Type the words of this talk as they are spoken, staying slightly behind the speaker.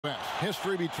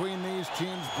History between these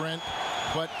teams, Brent,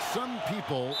 but some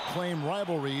people claim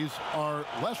rivalries are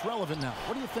less relevant now.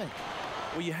 What do you think?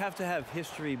 Well, you have to have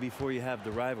history before you have the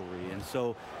rivalry. And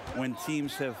so when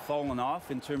teams have fallen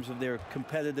off in terms of their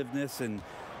competitiveness and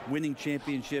winning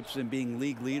championships and being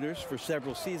league leaders for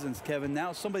several seasons, Kevin,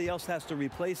 now somebody else has to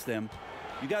replace them.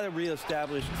 You got to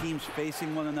reestablish teams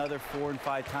facing one another 4 and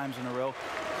 5 times in a row.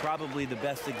 Probably the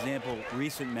best example,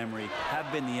 recent memory,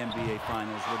 have been the NBA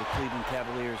Finals, where the Cleveland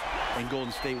Cavaliers and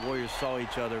Golden State Warriors saw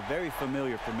each other. Very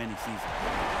familiar for many seasons.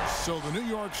 So the New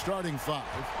York starting 5,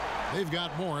 they've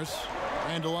got Morris,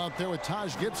 Randall out there with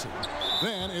Taj Gibson.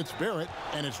 Then it's Barrett,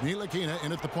 and it's Ntilikina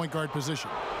in at the point guard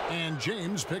position. And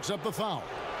James picks up the foul.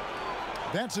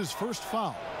 That's his first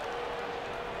foul.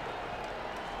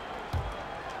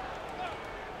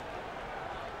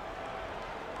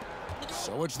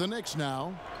 So it's the Knicks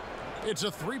now. It's a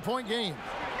 3-point game.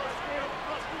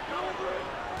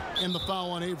 And the foul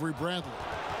on Avery Bradley.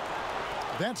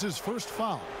 That's his first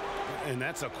foul. And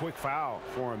that's a quick foul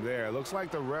for him there. It looks like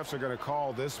the refs are going to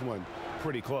call this one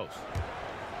pretty close.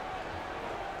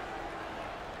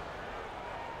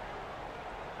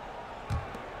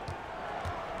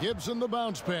 Gibson the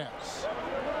bounce pass.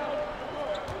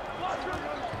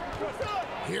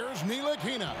 Here's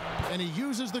Ntilikina, and he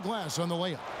uses the glass on the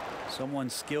layup. Someone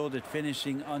skilled at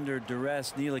finishing under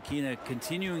duress. Ntilikina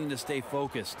continuing to stay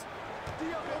focused.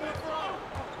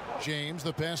 James,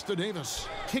 the pass to Davis.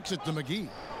 Kicks it to McGee.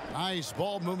 Nice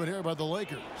ball movement here by the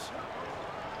Lakers.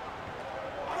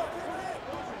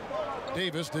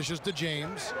 Davis dishes to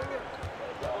James.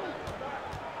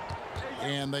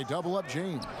 And they double up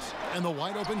James. And the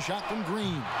wide open shot from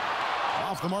Green.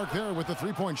 Off the mark there with the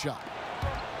 3-point shot.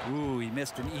 Ooh, he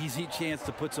missed an easy chance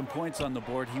to put some points on the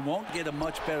board. He won't get a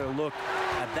much better look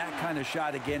at that kind of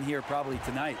shot again here probably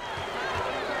tonight.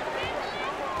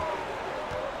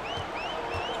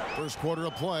 First quarter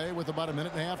of play with about a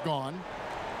minute and a half gone.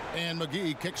 And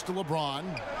McGee kicks to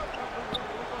LeBron.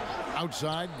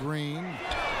 Outside, Green.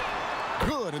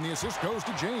 Good, and the assist goes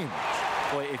to James.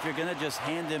 Boy, if you're going to just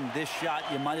hand him this shot,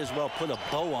 you might as well put a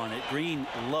bow on it. Green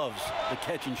loves the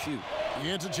catch and shoot. He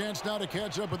gets a chance now to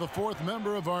catch up with the 4th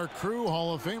member of our crew,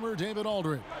 Hall of Famer David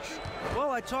Aldridge.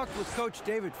 Well, I talked with Coach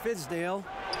David Fizdale.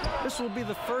 This will be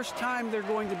the first time they're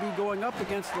going to be going up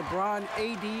against LeBron,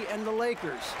 AD, and the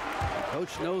Lakers.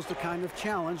 Coach knows the kind of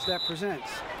challenge that presents.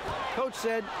 Coach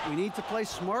said we need to play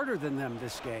smarter than them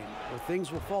this game, or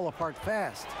things will fall apart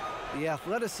fast. The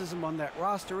athleticism on that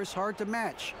roster is hard to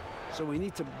match, so we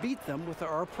need to beat them with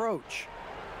our approach.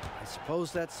 I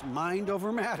suppose that's mind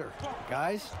over matter,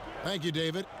 guys. Thank you,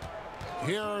 David.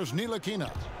 Here's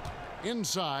Ntilikina.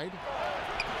 Inside.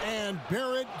 And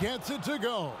Barrett gets it to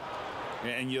go.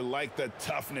 And you like the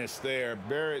toughness there.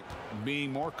 Barrett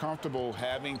being more comfortable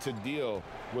having to deal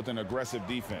with an aggressive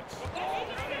defense.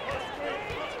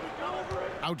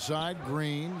 Outside,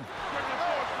 Green.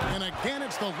 And again,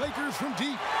 it's the Lakers from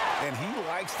deep. And he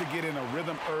likes to get in a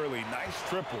rhythm early. Nice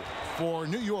triple. For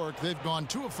New York, they've gone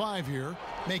 2 of 5 here,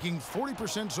 making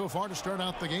 40% so far to start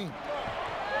out the game.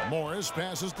 Morris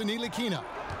passes to Ntilikina.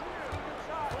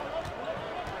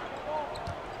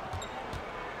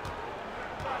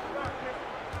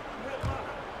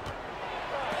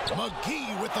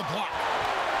 McGee with the block.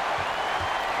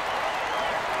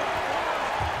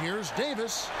 Here's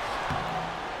Davis.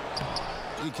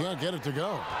 He can't get it to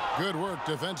go. Good work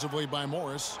defensively by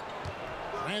Morris.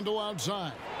 Randall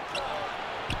outside.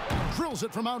 Drills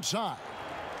it from outside.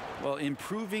 Well,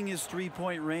 improving his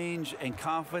 3-point range and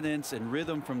confidence and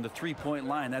rhythm from the 3-point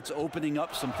line, that's opening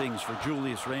up some things for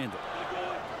Julius Randle.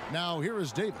 Now here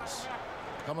is Davis.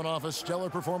 Coming off a stellar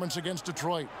performance against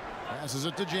Detroit. Passes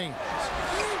it to James.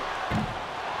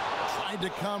 Tried to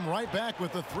come right back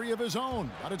with the 3 of his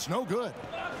own, but it's no good.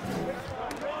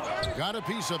 Got a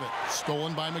piece of it.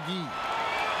 Stolen by McGee.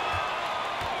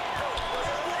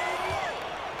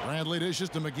 Bradley dishes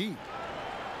to McGee.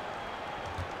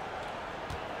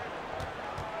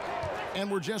 And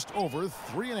we're just over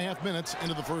 3.5 minutes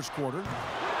into the first quarter.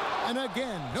 And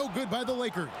again, no good by the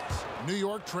Lakers. New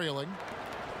York trailing.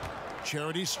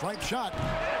 Charity strike shot.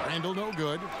 Randall no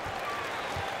good.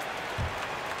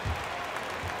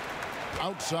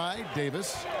 Outside,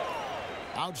 Davis.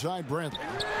 Outside, Bradley.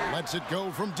 Lets it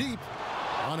go from deep.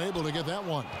 Unable to get that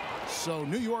one. So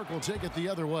New York will take it the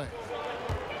other way.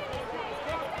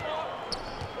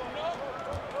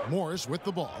 Morris with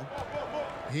the ball.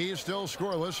 He is still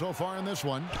scoreless so far in this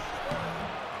one.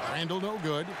 Randall no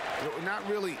good. Not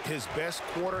really his best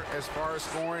quarter as far as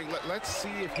scoring. Let's see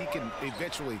if he can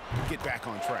eventually get back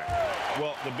on track.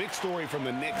 Well, the big story from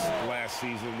the Knicks last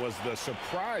season was the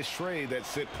surprise trade that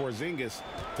sent Porzingis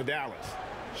to Dallas.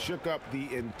 shook up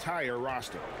the entire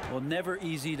roster. Well, never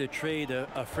easy to trade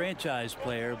a franchise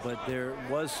player, but there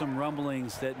was some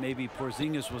rumblings that maybe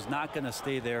Porzingis was not going to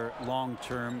stay there long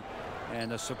term,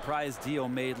 and a surprise deal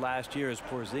made last year as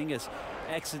Porzingis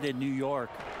exited New York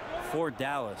for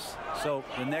Dallas. So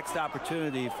the next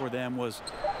opportunity for them was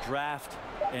draft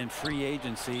and free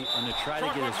agency, and to try to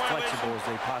get as flexible as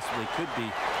they possibly could be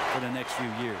for the next few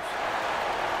years.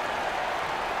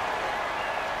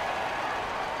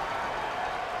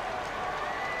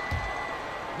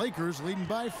 Lakers leading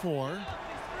by 4.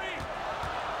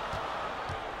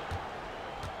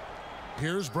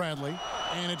 Here's Bradley,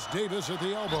 and it's Davis at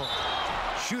the elbow.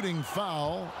 Shooting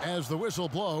foul as the whistle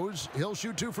blows. He'll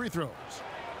shoot 2 free throws.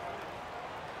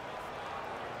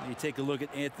 You take a look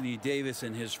at Anthony Davis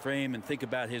and his frame and think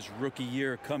about his rookie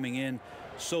year coming in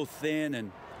so thin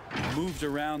and moved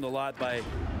around a lot by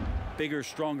bigger,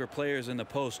 stronger players in the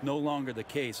post. No longer the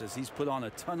case, as he's put on a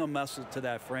ton of muscle to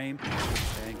that frame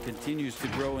and continues to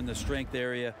grow in the strength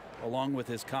area along with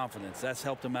his confidence. That's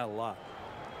helped him out a lot.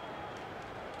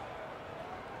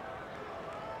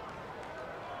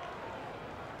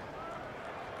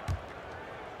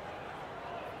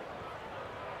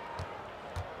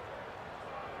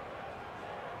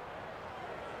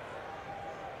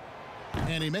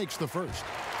 And he makes the first.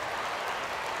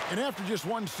 And after just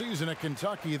one season at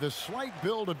Kentucky, the slight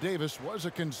build of Davis was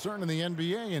a concern in the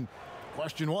NBA, and the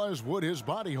question was, would his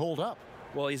body hold up?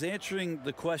 Well, he's answering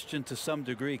the question to some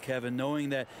degree, Kevin,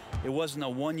 knowing that it wasn't a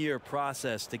one-year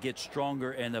process to get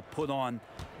stronger and to put on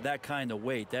that kind of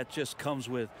weight. That just comes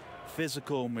with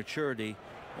physical maturity.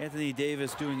 Anthony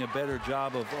Davis doing a better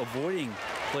job of avoiding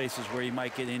places where he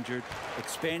might get injured,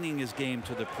 expanding his game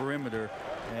to the perimeter,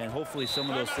 and hopefully some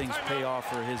of those things pay off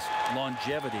for his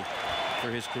longevity for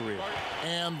his career.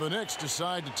 And the Knicks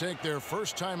decide to take their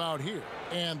first time out here.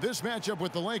 And this matchup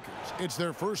with the Lakers, it's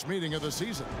their first meeting of the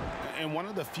season. And one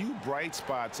of the few bright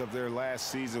spots of their last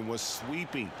season was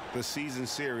sweeping the season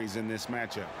series in this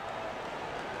matchup.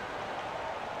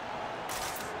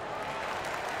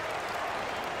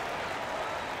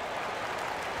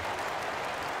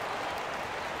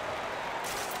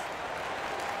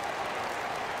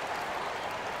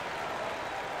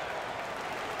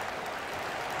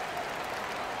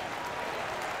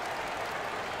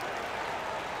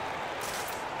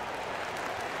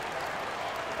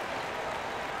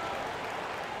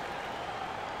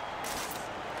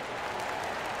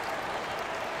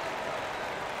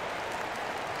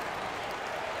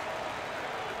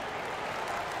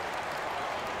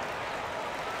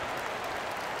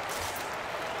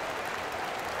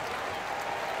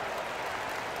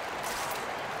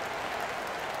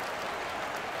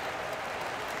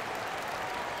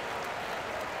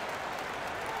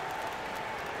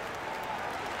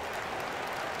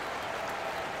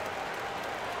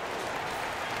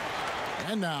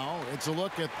 And now it's a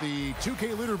look at the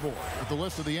 2K leaderboard with the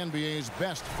list of the NBA's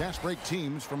best fast break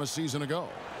teams from a season ago.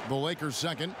 The Lakers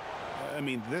second. I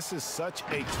mean, this is such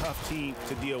a tough team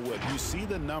to deal with. You see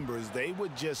the numbers. They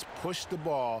would just push the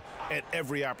ball at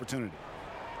every opportunity.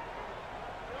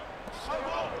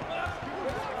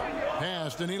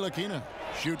 Pass to Ntilikina.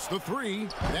 Shoots the 3.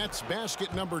 That's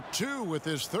basket number 2 with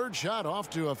his third shot off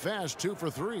to a fast 2 for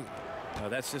 3.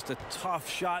 That's just a tough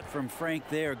shot from Frank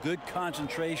there. Good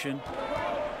concentration.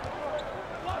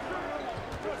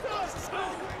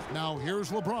 Now here's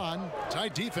LeBron.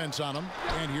 Tight defense on him.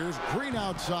 And here's Green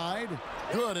outside.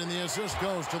 Good, and the assist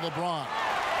goes to LeBron.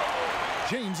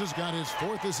 James has got his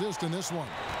 4th assist in this one.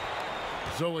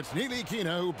 So it's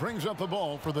Ntilikina who brings up the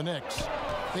ball for the Knicks.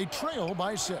 They trail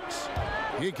by 6.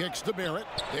 He kicks to Barrett.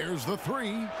 There's the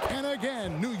 3. And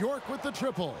again, New York with the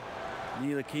triple.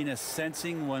 Ntilikina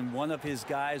sensing when one of his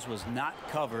guys was not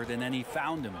covered, and then he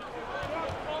found him.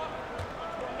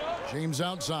 James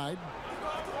outside.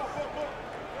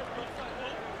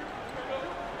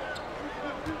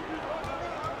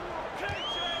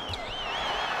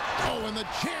 Oh, and the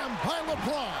jam by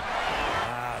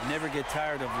LeBron. Never get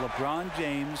tired of LeBron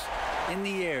James in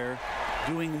the air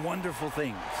doing wonderful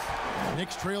things.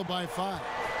 Knicks trail by 5.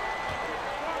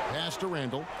 Pass to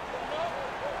Randall.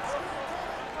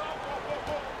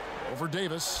 Over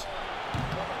Davis.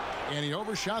 And he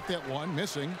overshot that one,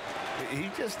 missing. He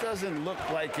just doesn't look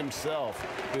like himself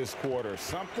this quarter.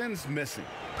 Something's missing.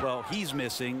 Well, he's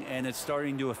missing, and it's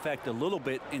starting to affect a little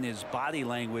bit in his body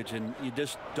language, and you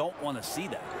just don't want to see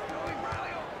that.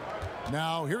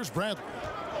 Now here's Bradley.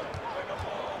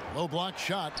 Low block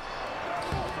shot.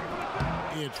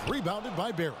 It's rebounded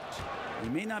by Barrett. He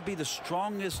may not be the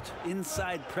strongest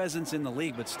inside presence in the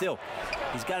league, but still,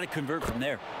 he's got to convert from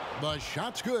there. The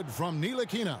shot's good from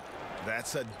Ntilikina.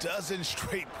 That's a dozen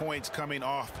straight points coming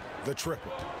off the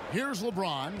triple. Here's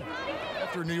LeBron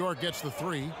after New York gets the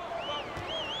 3.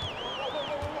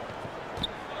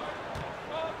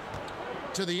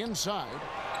 To the inside.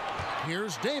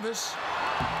 Here's Davis.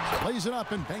 Lays it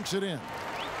up and banks it in.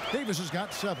 Davis has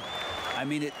got 7. I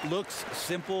mean, it looks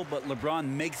simple, but LeBron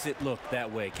makes it look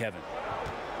that way, Kevin.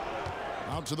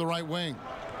 Out to the right wing.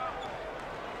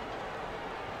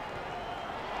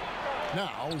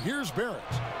 Now, here's Barrett,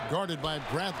 guarded by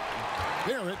Bradley.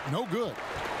 Barrett, no good.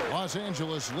 Los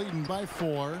Angeles leading by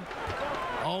 4.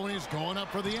 Oh, and he's going up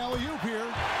for the alley-oop here.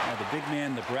 Now, the big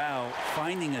man, the brow,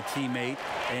 finding a teammate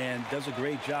and does a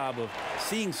great job of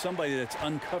seeing somebody that's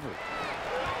uncovered.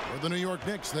 For the New York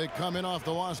Knicks, they come in off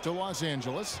the loss to Los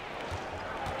Angeles.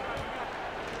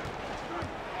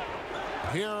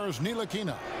 Here's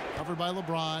Ntilikina, covered by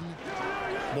LeBron.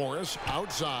 Morris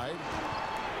outside.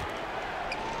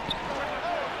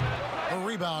 A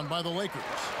rebound by the Lakers.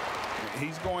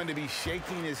 He's going to be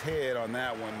shaking his head on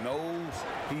that one. Knows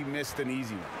he missed an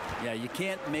easy one. Yeah, you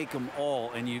can't make them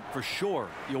all, and you for sure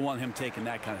you'll want him taking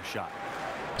that kind of shot.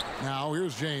 Now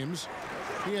here's James.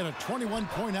 He had a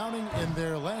 21-point outing in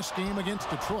their last game against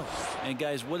Detroit. And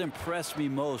guys, what impressed me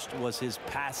most was his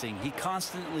passing. He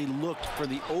constantly looked for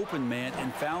the open man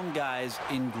and found guys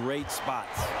in great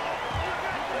spots.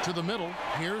 To the middle,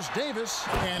 here's Davis,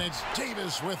 and it's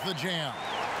Davis with the jam.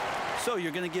 So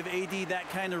you're going to give AD that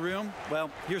kind of room? Well,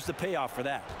 here's the payoff for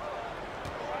that.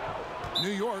 New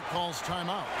York calls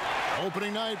timeout.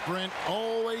 Opening night, Brent,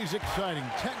 always exciting.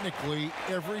 Technically,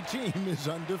 every team is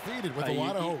undefeated with a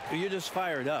lot of hope. You're just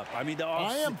fired up. I mean,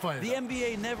 I am fired the up.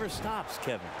 NBA never stops,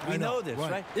 Kevin. We know this,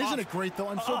 right? Isn't it great, though?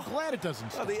 I'm so glad it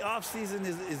doesn't stop. The offseason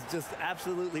is just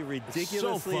absolutely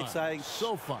ridiculously exciting.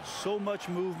 So fun. So much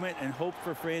movement and hope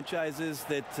for franchises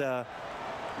that,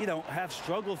 you know, have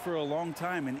struggled for a long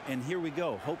time. And here we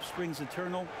go. Hope springs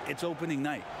eternal. It's opening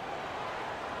night.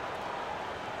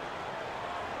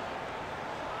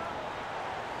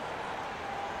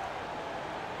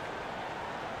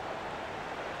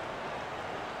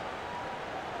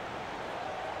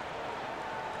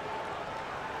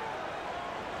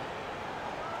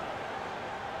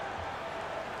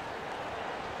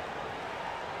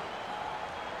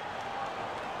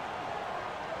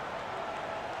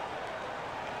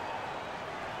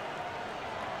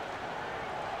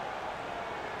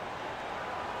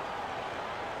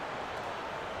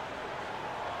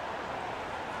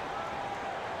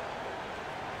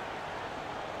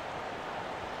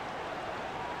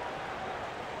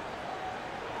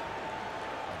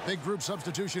 Big group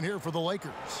substitution here for the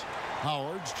Lakers.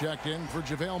 Howard's checked in for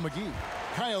JaVale McGee.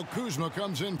 Kyle Kuzma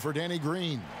comes in for Danny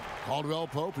Green. Caldwell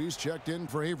Pope, he's checked in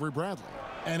for Avery Bradley.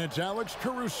 And it's Alex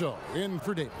Caruso in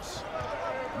for Davis.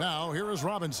 Now, here is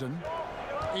Robinson.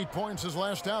 8 points his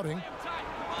last outing.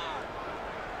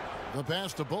 The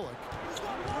pass to Bullock.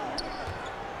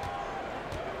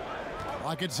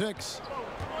 Clock at 6.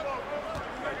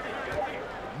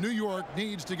 New York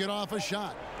needs to get off a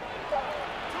shot.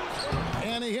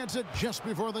 And he hits it just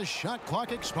before the shot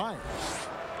clock expires.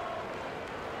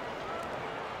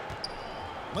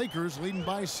 Lakers leading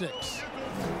by 6.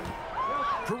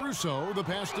 Caruso, the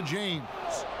pass to James.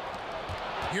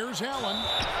 Here's Allen.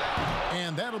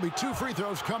 And that'll be 2 free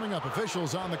throws coming up.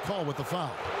 Officials on the call with the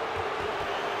foul.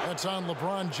 That's on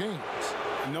LeBron James.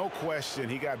 No question,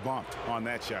 he got bumped on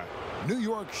that shot. New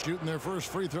York shooting their first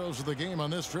free throws of the game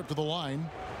on this trip to the line.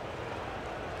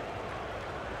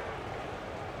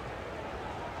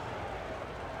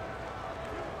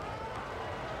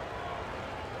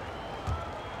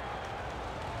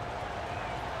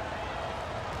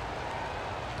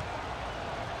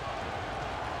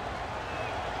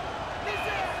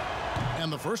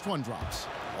 And the first one drops.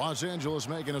 Los Angeles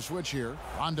making a switch here.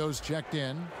 Rondo's checked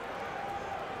in.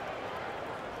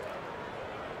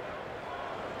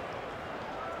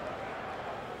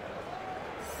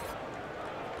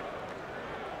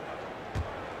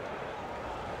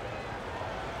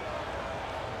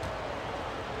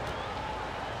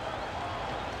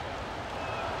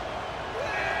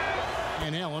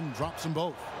 And Allen drops them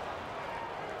both.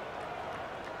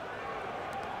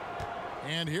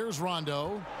 And here's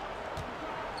Rondo.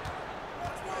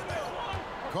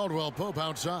 Caldwell Pope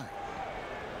outside.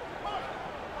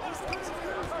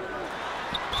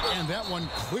 And that one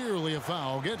clearly a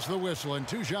foul. Gets the whistle and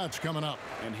 2 shots coming up.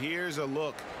 And here's a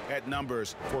look at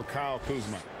numbers for Kyle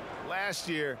Kuzma. Last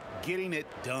year, getting it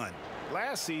done.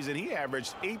 Last season, he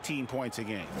averaged 18 points a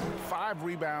game, 5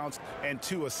 rebounds, and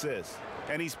 2 assists.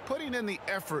 And he's putting in the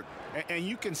effort, and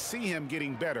you can see him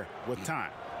getting better with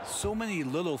time. So many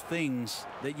little things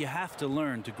that you have to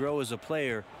learn to grow as a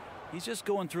player. He's just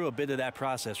going through a bit of that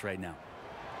process right now.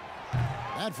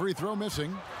 That free throw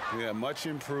missing. Yeah, much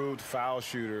improved foul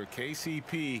shooter.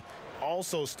 KCP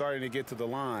also starting to get to the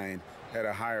line at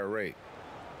a higher rate.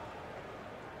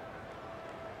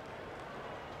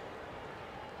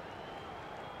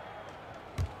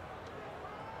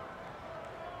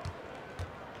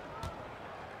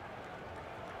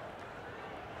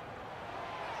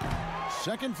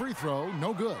 Second free throw,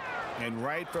 no good. And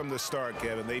right from the start,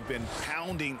 Kevin, they've been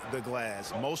pounding the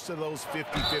glass. Most of those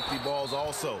 50-50 balls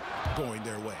also going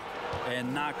their way.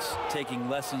 And Knox taking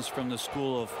lessons from the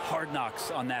school of hard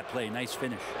knocks on that play. Nice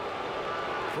finish.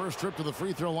 First trip to the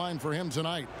free throw line for him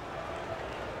tonight.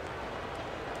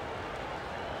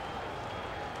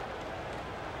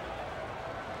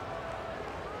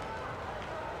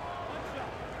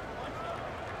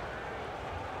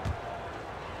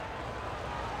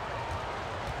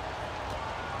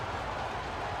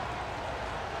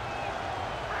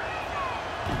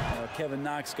 Kevin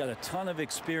Knox got a ton of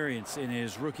experience in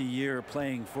his rookie year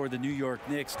playing for the New York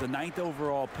Knicks. The 9th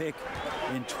overall pick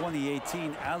in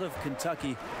 2018 out of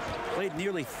Kentucky. Played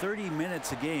nearly 30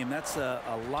 minutes a game. That's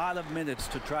a lot of minutes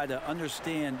to try to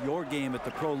understand your game at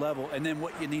the pro level and then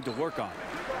what you need to work on.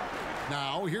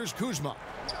 Now here's Kuzma.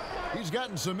 He's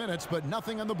gotten some minutes, but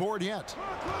nothing on the board yet.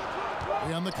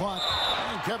 On the clock,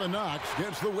 and Kevin Knox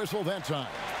gets the whistle that time.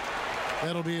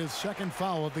 That'll be his second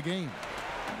foul of the game.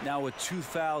 Now with 2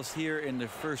 fouls here in the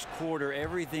first quarter,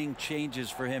 everything changes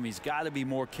for him. He's got to be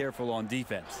more careful on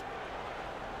defense.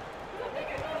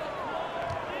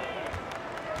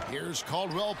 Here's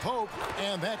Caldwell Pope,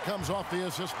 and that comes off the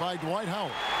assist by Dwight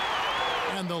Howard.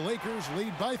 And the Lakers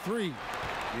lead by 3.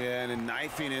 Yeah, and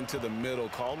knifing into the middle.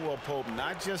 Caldwell Pope,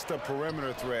 not just a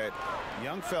perimeter threat.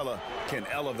 Young fella can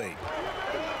elevate.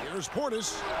 Here's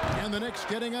Portis, and the Knicks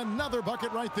getting another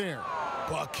bucket right there.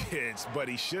 Buckets, but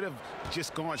he should have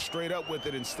just gone straight up with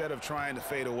it instead of trying to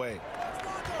fade away.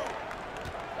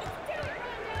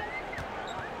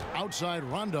 Outside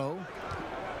Rondo.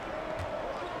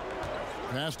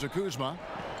 Pass to Kuzma.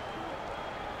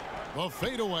 The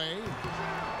fadeaway.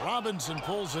 Robinson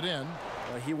pulls it in.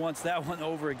 He wants that one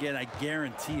over again. I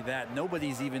guarantee that.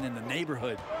 Nobody's even in the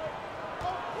neighborhood.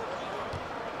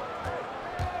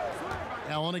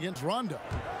 Allen against Rondo.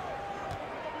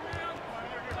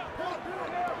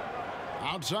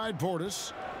 Outside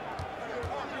Portis.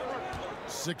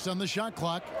 6 on the shot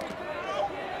clock.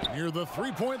 Near the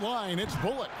three-point line, it's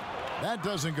Bullock. That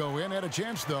doesn't go in. Had a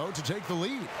chance, though, to take the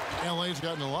lead. LA's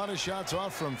gotten a lot of shots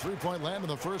off from three-point land in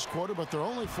the first quarter, but they're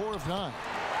only 4 of 9.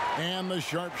 And the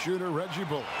sharpshooter, Reggie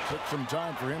Bullock. Took some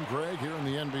time for him, Greg, here in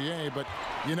the NBA, but,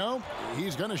 you know,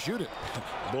 he's going to shoot it.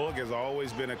 Bullock has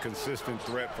always been a consistent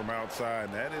threat from outside.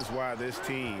 And that is why this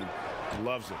team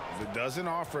loves it. It doesn't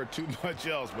offer too much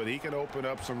else, but he can open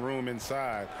up some room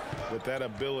inside with that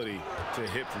ability to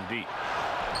hit from deep.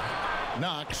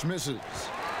 Knox misses.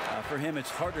 For him, it's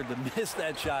harder to miss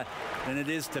that shot than it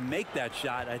is to make that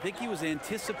shot. I think he was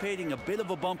anticipating a bit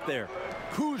of a bump there.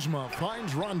 Kuzma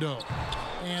finds Rondo.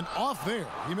 And off there,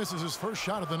 he misses his first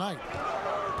shot of the night.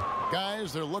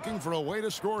 Guys, they're looking for a way to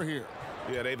score here.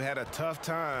 Yeah, they've had a tough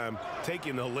time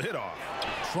taking the lid off.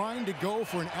 Trying to go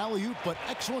for an alley-oop, but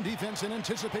excellent defense and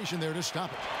anticipation there to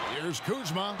stop it. Here's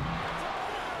Kuzma.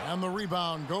 And the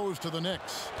rebound goes to the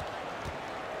Knicks.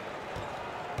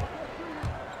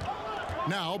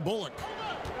 Now Bullock.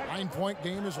 9-point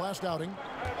game his last outing.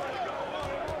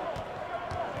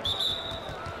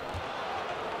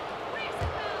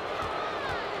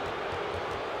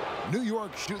 New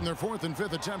York shooting their 4th and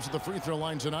 5th attempts at the free throw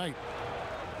line tonight.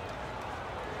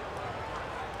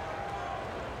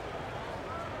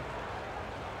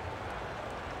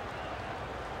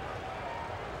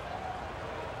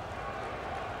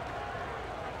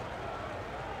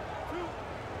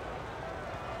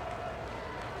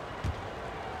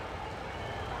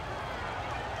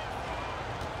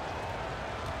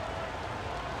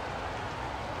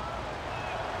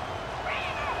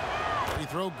 Free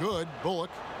throw good. Bullock.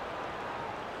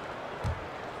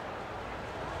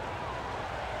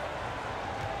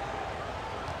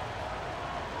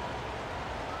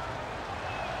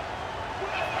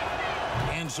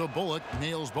 And so Bullock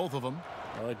nails both of them.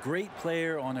 A great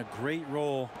player on a great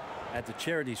role at the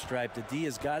charity stripe. The D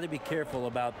has got to be careful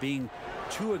about being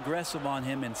too aggressive on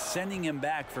him and sending him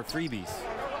back for freebies.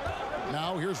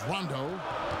 Now here's Rondo.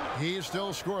 He is still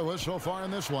scoreless so far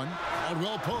in this one.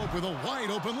 Caldwell Pope with a wide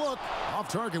open look. Off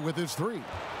target with his 3.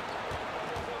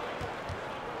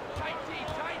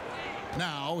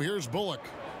 Now here's Bullock.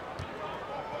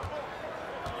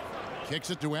 Kicks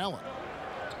it to Allen.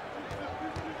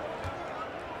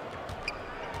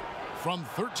 From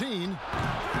 13.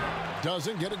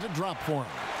 Doesn't get it to drop for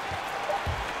him.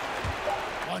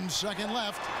 1 second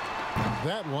left.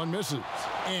 That one misses.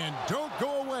 And don't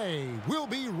go away. We'll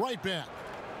be right back.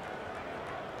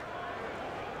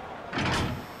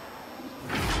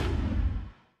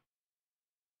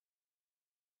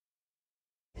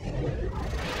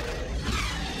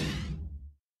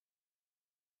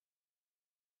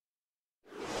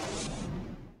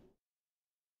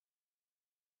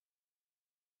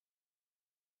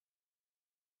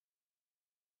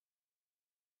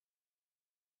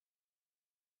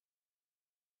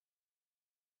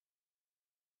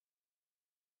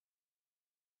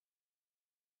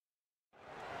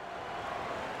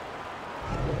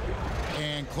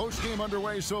 And close game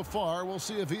underway so far. We'll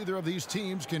see if either of these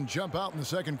teams can jump out in the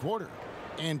second quarter.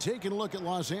 And taking a look at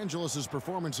Los Angeles'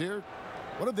 performance here,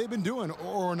 what have they been doing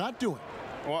or not doing?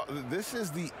 Well, this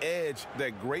is the edge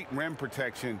that great rim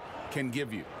protection can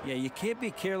give you. Yeah, you can't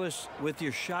be careless with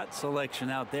your shot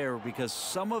selection out there because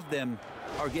some of them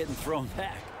are getting thrown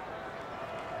back.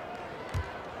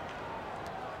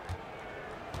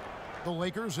 The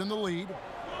Lakers in the lead.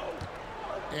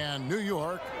 And New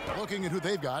York looking at who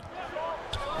they've got.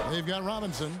 They've got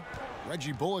Robinson.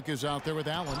 Reggie Bullock is out there with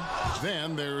Allen.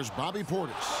 Then there's Bobby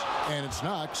Portis. And it's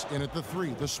Knox in at the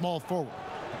 3, the small forward.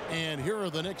 And here are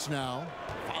the Knicks now,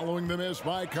 following the miss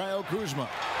by Kyle Kuzma.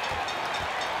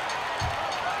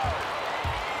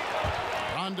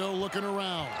 Rondo looking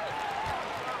around.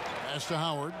 Pass to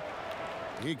Howard.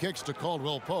 He kicks to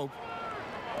Caldwell Pope.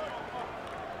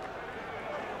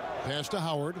 Pass to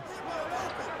Howard.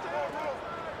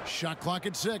 Shot clock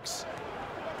at 6.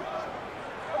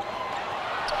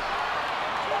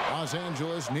 Los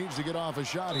Angeles needs to get off a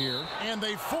shot here. And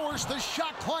they force the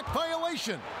shot clock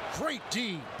violation. Great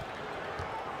D.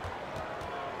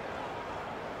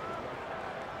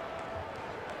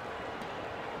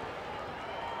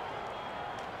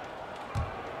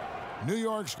 New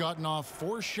York's gotten off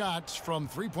 4 shots from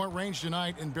three-point range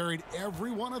tonight and buried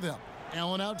every one of them.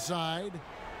 Allen outside.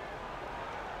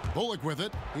 Bullock with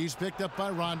it. He's picked up by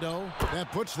Rondo.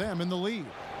 That puts them in the lead.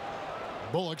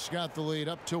 Bullock's got the lead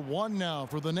up to 1 now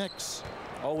for the Knicks.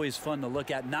 Always fun to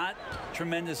look at. Not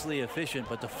tremendously efficient,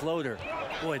 but the floater,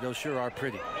 boy, those sure are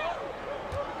pretty.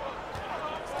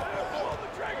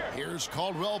 Here's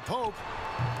Caldwell Pope.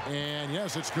 And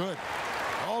yes, it's good.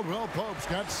 Caldwell Pope's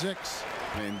got 6.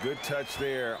 And good touch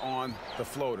there on the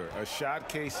floater. A shot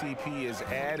KCP is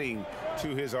adding to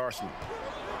his arsenal.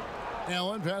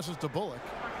 Allen passes to Bullock.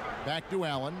 Back to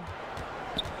Allen.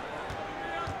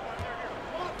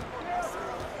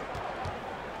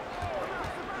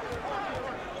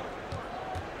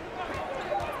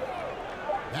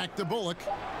 Back to Bullock.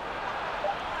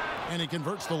 And he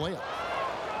converts the layup.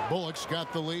 Bullock's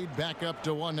got the lead back up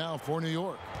to 1 now for New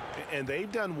York. And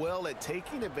they've done well at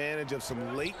taking advantage of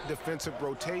some late defensive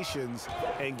rotations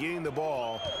and getting the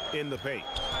ball in the paint.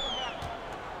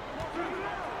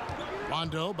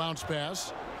 Rondo bounce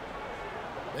pass.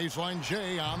 Baseline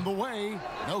J on the way.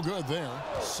 No good there.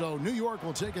 So New York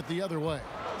will take it the other way.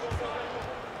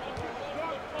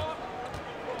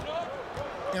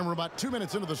 And we're about 2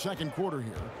 minutes into the second quarter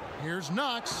here. Here's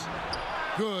Knox.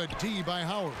 Good D by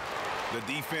Howard. The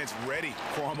defense ready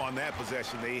for him on that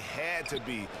possession. They had to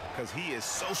be because he is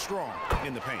so strong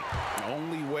in the paint. The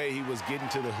only way he was getting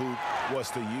to the hoop was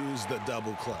to use the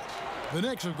double clutch. The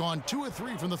Knicks have gone 2 of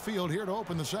 3 from the field here to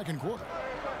open the second quarter.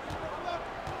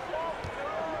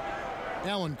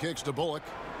 Allen kicks to Bullock.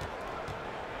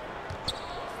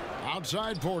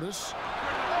 Outside Portis.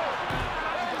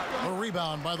 A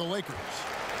rebound by the Lakers.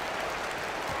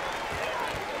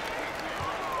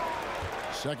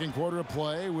 Second quarter of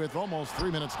play with almost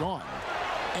 3 minutes gone.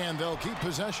 And they'll keep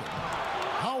possession.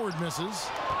 Howard misses.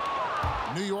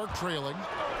 New York trailing.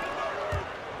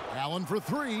 Allen for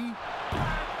 3.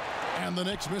 And the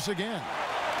Knicks miss again.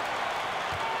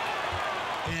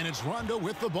 And it's Rondo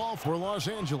with the ball for Los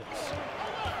Angeles.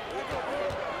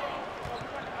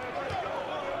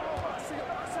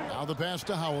 Now the pass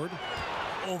to Howard.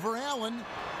 Over Allen.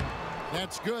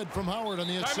 That's good from Howard on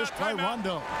the assist by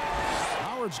Rondo.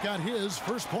 Howard's got his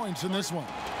first points in this one.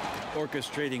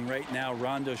 Orchestrating right now,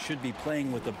 Rondo should be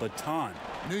playing with a baton.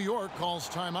 New York calls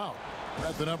timeout. We're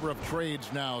at the number of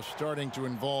trades now starting to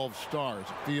involve stars.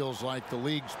 It feels like the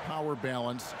league's power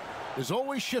balance is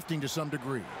always shifting to some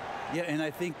degree. Yeah, and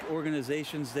I think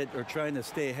organizations that are trying to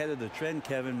stay ahead of the trend,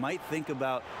 Kevin, might think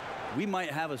about, we might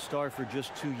have a star for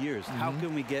just 2 years. How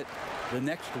can we get the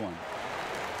next one?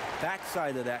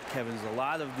 backside of that, Kevin, is a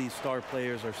lot of these star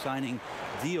players are signing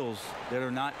deals that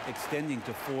are not extending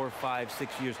to 4, 5,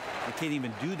 6 years. They can't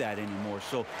even do that anymore.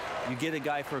 So you get a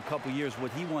guy for a couple years.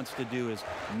 What he wants to do is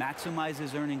maximize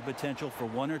his earning potential for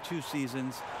 1 or 2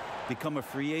 seasons, become a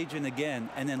free agent again,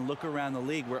 and then look around the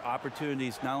league where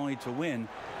opportunities not only to win,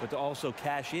 but to also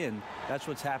cash in. That's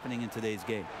what's happening in today's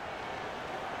game.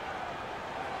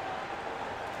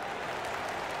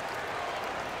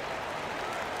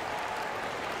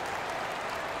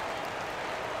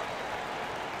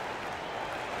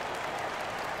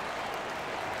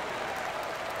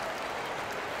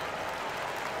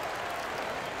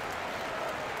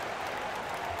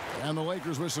 And the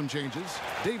Lakers with some changes.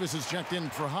 Davis is checked in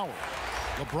for Howard.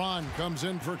 LeBron comes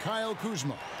in for Kyle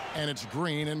Kuzma. And it's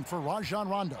Green in for Rajon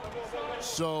Rondo.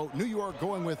 So New York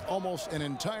going with almost an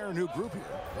entire new group here.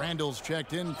 Randall's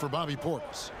checked in for Bobby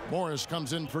Portis. Morris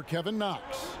comes in for Kevin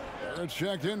Knox. Barrett's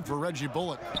checked in for Reggie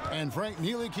Bullock. And Frank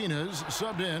Ntilikina's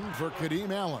subbed in for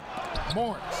Kadeem Allen.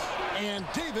 Morris. And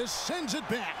Davis sends it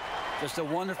back. Just a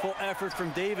wonderful effort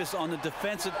from Davis on the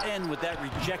defensive end with that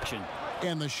rejection.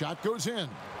 And the shot goes in.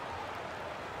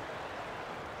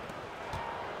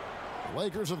 The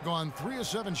Lakers have gone 3 of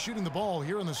 7 shooting the ball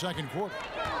here in the second quarter.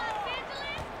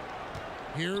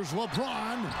 Here's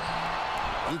LeBron.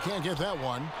 He can't get that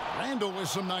one. Randall with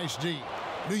some nice D.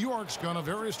 New York's gone a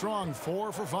very strong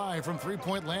 4 for 5 from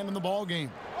three-point land in the ball game.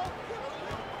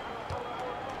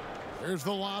 There's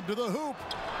the lob to the hoop.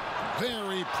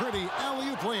 Very pretty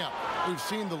alley-oop layup. We've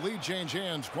seen the lead change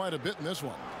hands quite a bit in this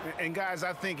one. And guys,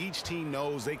 I think each team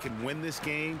knows they can win this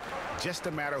game. Just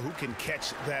a matter who can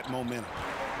catch that momentum.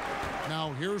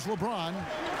 Now here's LeBron.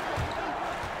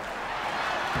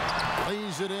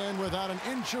 Lays it in without an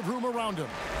inch of room around him.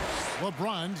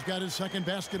 LeBron's got his second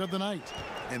basket of the night.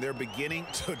 And they're beginning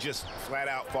to just flat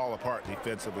out fall apart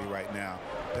defensively right now,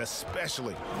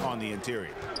 especially on the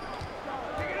interior.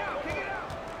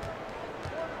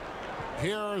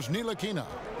 Here's Ntilikina.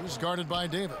 He's guarded by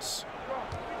Davis.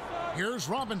 Here's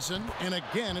Robinson, and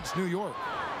again it's New York.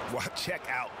 Well, check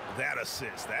out that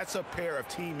assist. That's a pair of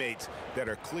teammates that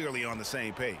are clearly on the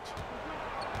same page.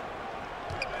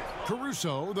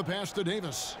 Caruso, the pass to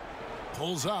Davis.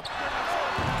 Pulls up.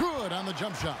 Good on the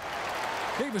jump shot.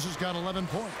 Davis has got 11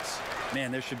 points.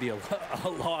 Man, there should be a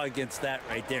law against that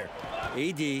right there.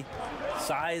 AD,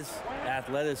 size,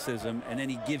 athleticism, and then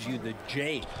he gives you the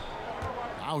J.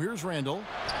 Now here's Randall.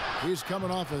 He's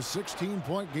coming off a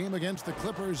 16-point game against the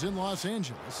Clippers in Los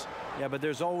Angeles. Yeah, but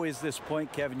there's always this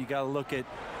point, Kevin. You got to look at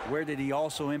where did he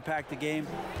also impact the game.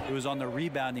 It was on the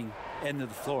rebounding end of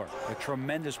the floor. A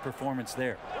tremendous performance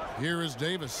there. Here is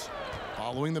Davis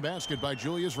following the basket by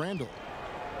Julius Randle.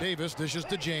 Davis dishes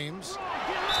to James.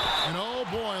 And oh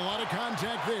boy, a lot of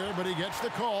contact there, but he gets the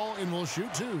call and will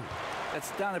shoot 2.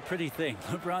 That's not a pretty thing.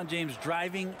 LeBron James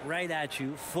driving right at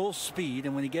you, full speed,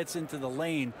 and when he gets into the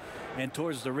lane and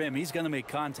towards the rim, he's going to make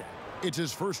contact. It's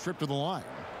his first trip to the line.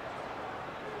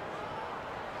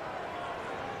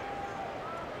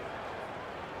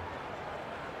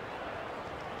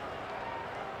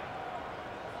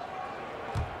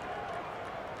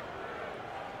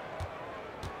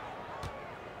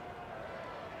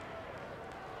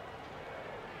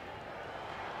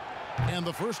 And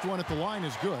the first one at the line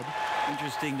is good.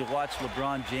 Interesting to watch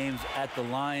LeBron James at the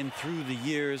line through the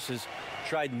years. Has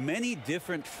tried many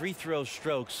different free throw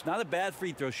strokes. Not a bad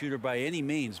free throw shooter by any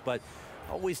means, but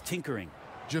always tinkering.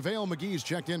 JaVale McGee's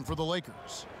checked in for the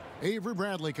Lakers. Avery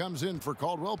Bradley comes in for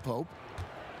Caldwell Pope.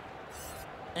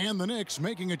 And the Knicks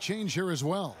making a change here as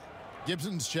well.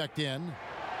 Gibson's checked in.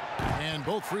 And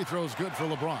both free throws good for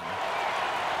LeBron.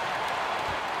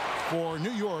 For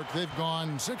New York, they've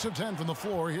gone 6 of 10 from the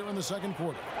floor here in the second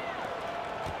quarter.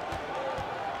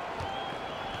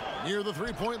 Near the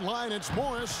three-point line, it's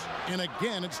Morris. And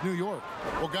again, it's New York.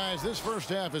 Well, guys, this first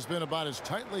half has been about as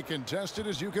tightly contested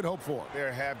as you could hope for.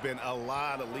 There have been a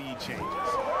lot of lead changes.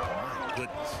 My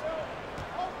goodness.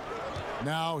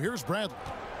 Now, here's Bradley.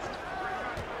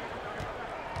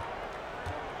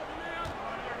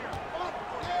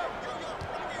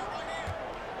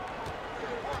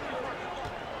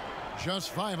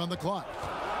 Just 5 on the clock.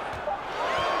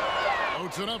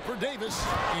 Loads it up for Davis,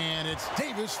 and it's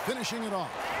Davis finishing it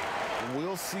off.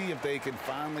 We'll see if they can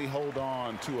finally hold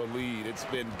on to a lead. It's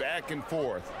been back and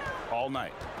forth all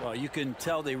night. Well, you can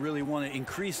tell they really want to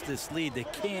increase this lead. They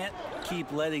can't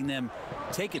keep letting them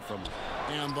take it from them.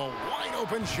 And the wide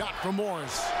open shot from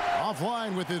Morris.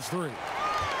 Offline with his 3.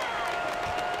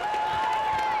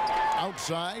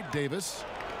 Outside, Davis.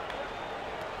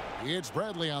 It's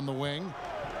Bradley on the wing.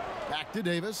 Back to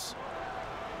Davis.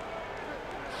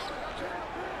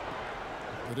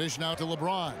 The dish now to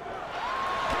LeBron.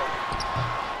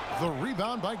 The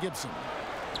rebound by Gibson.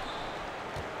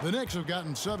 The Knicks have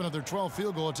gotten 7 of their 12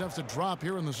 field goal attempts to drop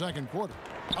here in the second quarter,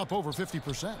 up over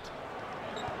 50%.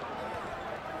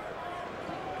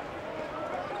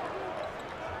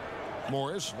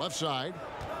 Morris, left side.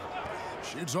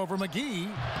 Shoots over McGee.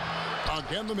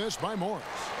 Again, the miss by Morris.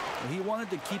 He wanted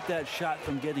to keep that shot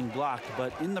from getting blocked,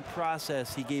 but in the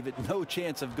process, he gave it no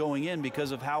chance of going in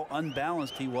because of how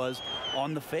unbalanced he was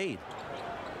on the fade.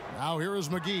 Now here is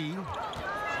McGee.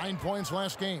 9 points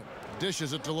last game.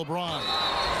 Dishes it to LeBron.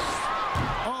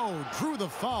 Oh, drew the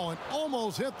foul and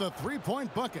almost hit the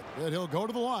three-point bucket. But he'll go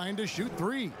to the line to shoot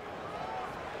 3.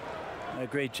 A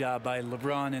great job by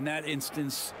LeBron in that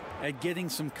instance at getting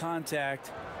some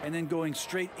contact and then going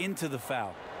straight into the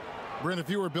foul. Brent, if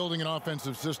you were building an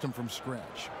offensive system from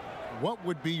scratch, what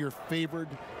would be your favored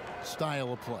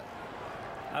style of play?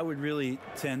 I would really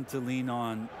tend to lean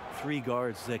on 3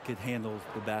 guards that could handle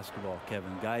the basketball,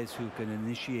 Kevin. Guys who can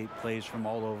initiate plays from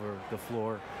all over the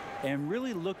floor and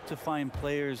really look to find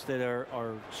players that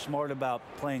are smart about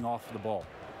playing off the ball.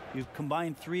 You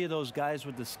combine 3 of those guys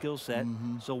with the skill set,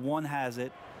 so one has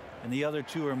it and the other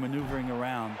 2 are maneuvering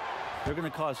around. They're going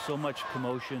to cause so much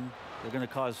commotion. They're going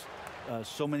to cause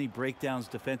so many breakdowns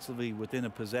defensively within a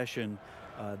possession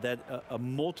that a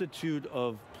multitude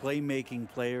of playmaking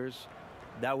players,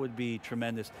 that would be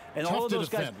tremendous. And tough all of those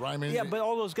to defend, guys, right? I mean, yeah, but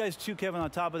all those guys too, Kevin,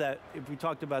 on top of that, if we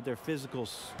talked about their physical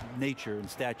nature and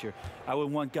stature, I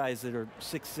would want guys that are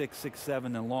 6'6", 6'7",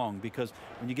 and long, because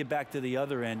when you get back to the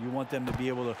other end, you want them to be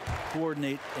able to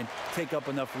coordinate and take up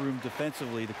enough room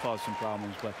defensively to cause some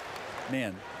problems. But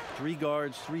man, 3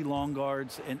 guards, 3 long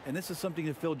guards, and this is something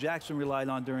that Phil Jackson relied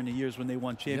on during the years when they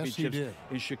won championships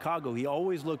in Chicago. He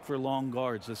always looked for long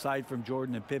guards. Aside from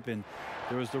Jordan and Pippen,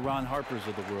 there was the Ron Harpers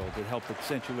of the world that helped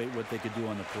accentuate what they could do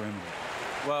on the perimeter.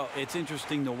 Well, it's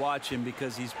interesting to watch him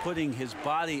because he's putting his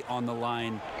body on the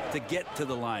line to get to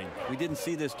the line. We didn't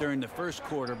see this during the first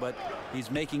quarter, but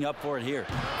he's making up for it here.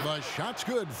 The shot's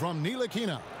good from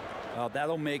Ntilikina. Well,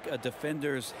 that'll make a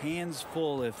defender's hands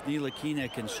full if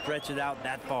Ntilikina can stretch it out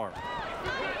that far.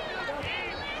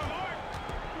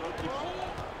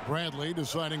 Bradley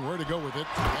deciding where to go with it,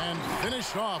 and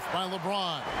finished off by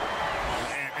LeBron.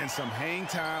 And some hang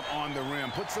time on the rim.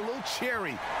 Puts a little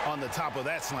cherry on the top of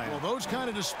that slam. Well, those kind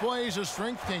of displays of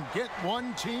strength can get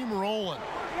one team rolling.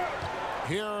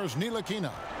 Here's Ntilikina.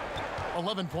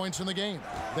 11 points in the game.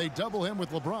 They double him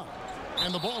with LeBron.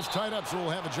 And the ball's tied up, so we'll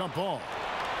have a jump ball.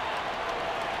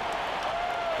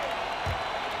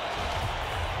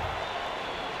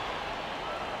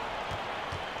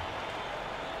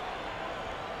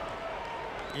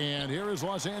 And here is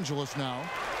Los Angeles now.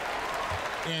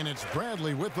 And it's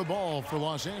Bradley with the ball for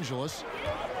Los Angeles.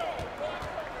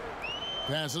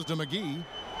 Passes to McGee.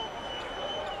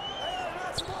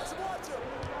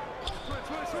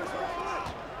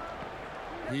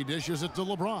 He dishes it to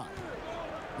LeBron.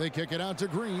 They kick it out to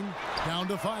Green. Down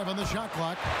to 5 on the shot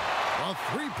clock. A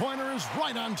three-pointer is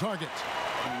right on target.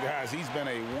 Guys, he's been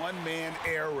a one-man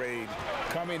air raid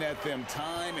coming at them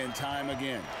time and time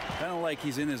again. Kind of like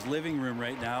he's in his living room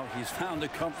right now. He's found a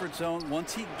comfort zone.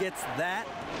 Once he gets that,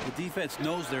 the defense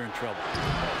knows they're in trouble.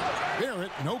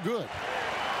 Barrett, no good.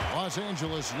 Los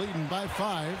Angeles leading by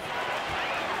 5.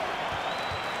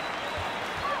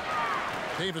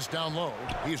 Davis down low.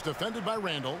 He's defended by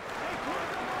Randall.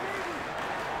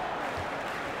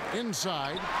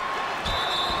 Inside.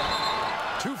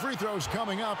 2 free throws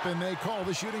coming up, and they call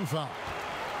the shooting foul.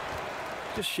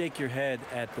 Just shake your head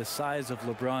at the size of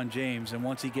LeBron James, and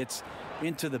once he gets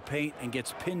into the paint and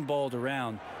gets pinballed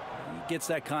around, he gets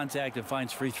that contact and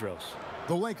finds free throws.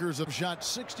 The Lakers have shot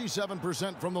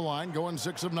 67% from the line, going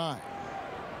 6 of 9.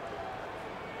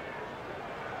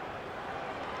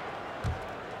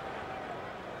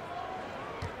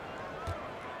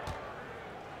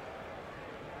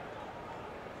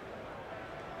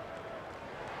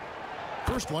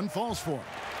 First one falls for him.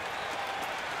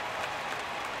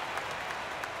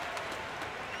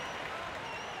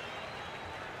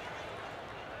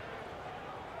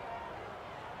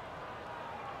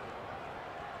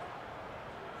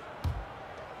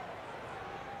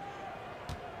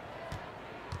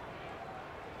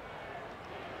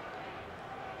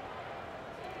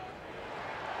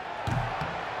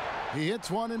 He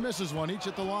hits one and misses one, each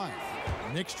at the line.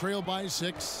 Knicks trail by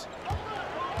 6.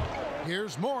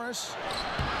 Here's Morris.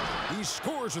 He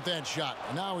scores with that shot.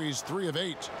 Now he's 3 of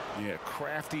 8. Yeah,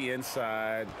 crafty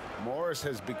inside. Morris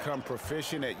has become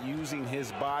proficient at using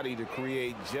his body to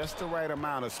create just the right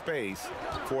amount of space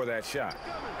for that shot.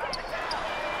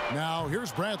 Now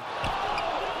here's Bradley.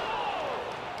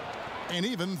 An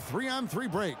even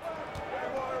 3-on-3 break.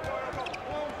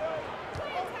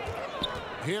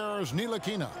 Here's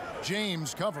Ntilikina.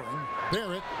 James covering.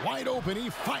 Barrett wide open. He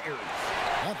fires.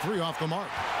 That three off the mark.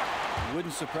 It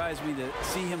wouldn't surprise me to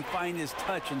see him find his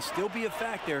touch and still be a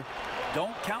factor.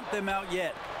 Don't count them out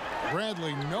yet.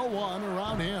 Bradley, no one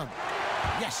around him.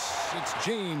 Yes, it's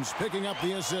James picking up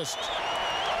the assist.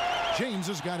 James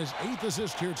has got his 8th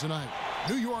assist here tonight.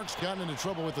 New York's gotten into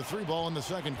trouble with the 3-ball in the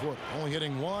second quarter, only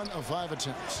hitting 1 of 5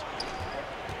 attempts.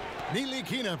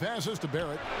 Ntilikina passes to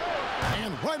Barrett,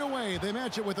 and right away they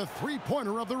match it with a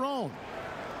 3-pointer of their own.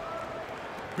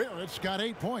 Barrett's got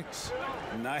 8 points.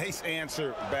 Nice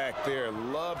answer back there.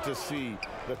 Love to see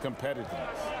the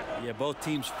competitiveness. Yeah, both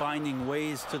teams finding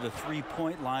ways to the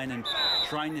 3-point line and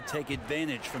trying to take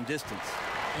advantage from distance.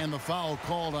 And the foul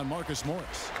called on Marcus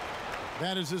Morris.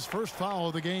 That is his first foul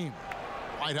of the game.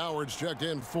 Dwight Howard's checked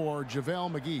in for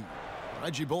JaVale McGee.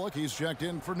 Reggie Bullock, he's checked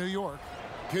in for New York.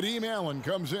 Kadeem Allen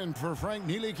comes in for Frank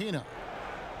Ntilikina.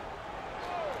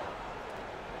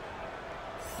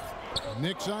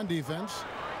 Knicks on defense.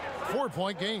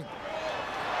 4-point game.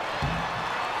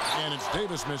 And it's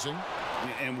Davis missing.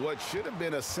 And what should have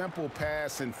been a simple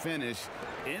pass and finish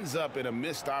ends up in a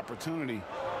missed opportunity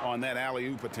on that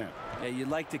alley-oop attempt. Yeah, you'd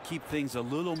like to keep things a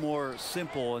little more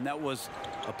simple, and that was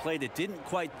a play that didn't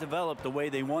quite develop the way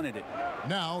they wanted it.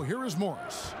 Now here is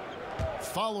Morris.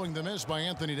 Following the miss by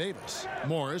Anthony Davis.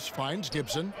 Morris finds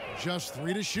Gibson. Just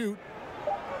 3 to shoot.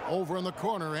 Over in the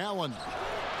corner, Allen.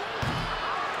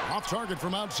 Off target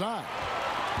from outside.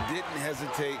 Didn't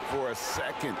hesitate for a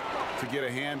second to get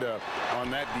a hand up on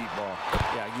that deep ball.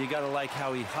 Yeah, you got to like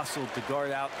how he hustled to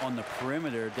guard out on the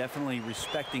perimeter, definitely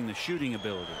respecting the shooting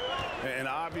ability. And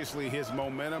obviously his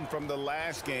momentum from the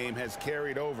last game has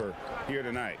carried over here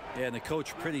tonight. Yeah, and the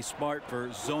coach pretty smart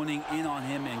for zoning in on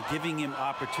him and giving him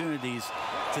opportunities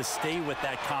to stay with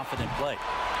that confident play.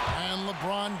 And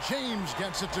LeBron James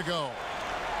gets it to go.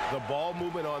 The ball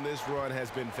movement on this run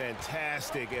has been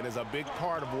fantastic and is a big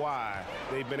part of why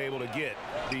they've been able to get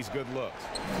these good looks.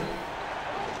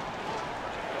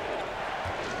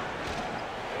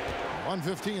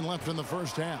 1:15 left in the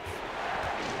first half.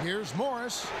 Here's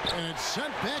Morris, and it's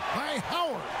sent back by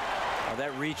Howard. Now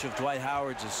that reach of Dwight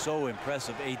Howard's is so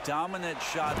impressive. A dominant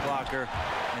shot blocker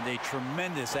and a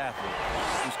tremendous athlete.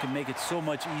 This can make it so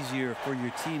much easier for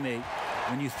your teammate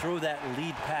when you throw that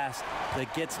lead pass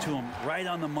that gets to him right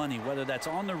on the money, whether that's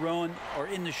on the run or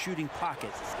in the shooting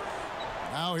pocket.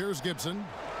 Now here's Gibson.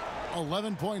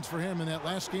 11 points for him in that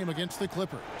last game against the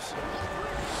Clippers.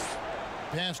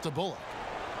 Pass to Bullock.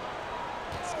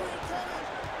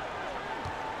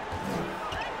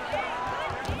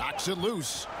 Knocks it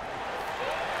loose.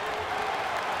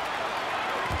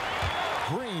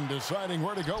 Green deciding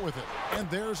where to go with it. And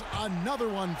there's another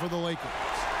one for the Lakers.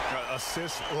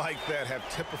 Assists like that have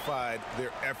typified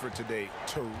their effort today.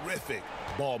 Terrific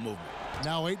ball movement.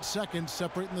 Now 8 seconds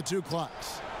separating the two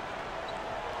clocks.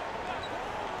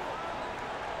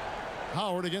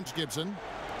 Howard against Gibson.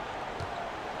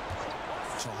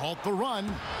 To halt the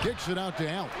run, kicks it out to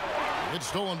Allen. It's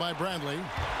stolen by Bradley.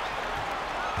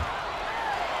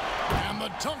 And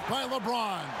the dunk by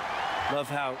LeBron. Love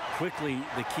how quickly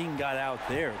the King got out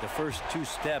there. The first 2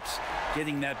 steps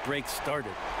getting that break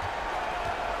started.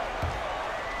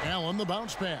 Allen, the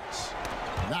bounce pass.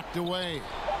 Knocked away.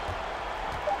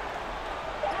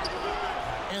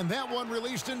 And that one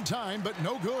released in time, but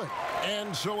no good.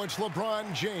 And so it's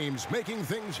LeBron James making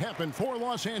things happen for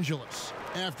Los Angeles.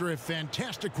 After a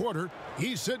fantastic quarter,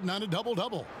 he's sitting on a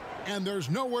double-double. And there's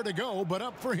nowhere to go but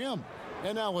up for him.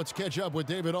 And now let's catch up with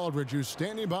David Aldridge, who's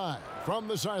standing by from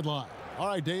the sideline. All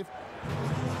right, Dave.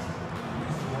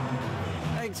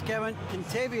 Thanks, Kevin.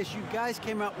 Contavious, you guys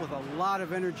came out with a lot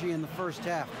of energy in the first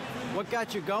half. What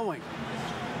got you going?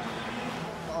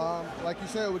 Like you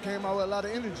said, we came out with a lot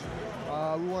of energy.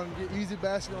 We wanted to get easy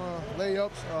basket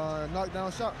layups, knock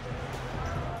down shots.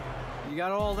 You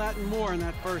got all that and more in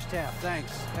that first half.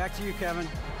 Thanks. Back to you, Kevin.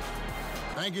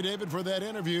 Thank you, David, for that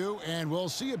interview, and we'll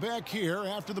see you back here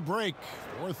after the break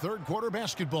for third quarter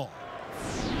basketball.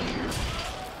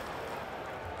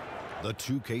 The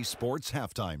 2K Sports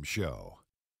Halftime Show.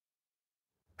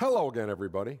 Hello again,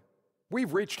 everybody.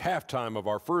 We've reached halftime of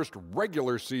our first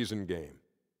regular season game.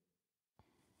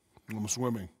 I'm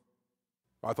swimming.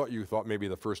 I thought you thought maybe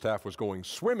the first half was going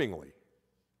swimmingly.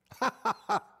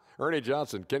 Ernie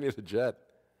Johnson, Kenny the Jet.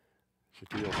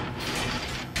 Shaquille.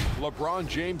 LeBron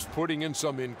James putting in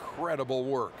some incredible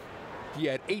work. He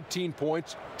had 18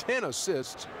 points, 10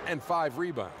 assists, and 5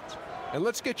 rebounds. And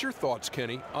let's get your thoughts,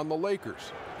 Kenny, on the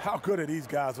Lakers. How good are these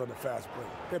guys on the fast break?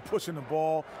 They're pushing the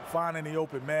ball, finding the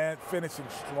open man, finishing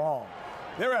strong.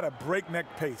 They're at a breakneck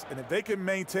pace, and if they can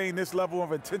maintain this level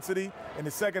of intensity in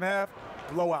the second half,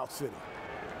 blowout city.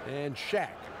 And Shaq,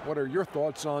 what are your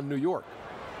thoughts on New York?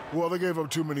 Well, they gave up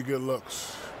too many good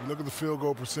looks. You look at the field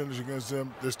goal percentage against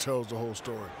them, this tells the whole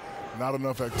story. Not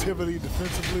enough activity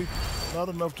defensively, not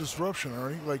enough disruption,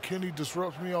 Ernie. Like Kenny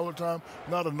disrupts me all the time,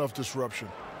 not enough disruption.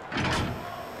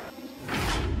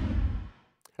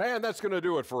 And that's going to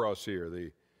do it for us here.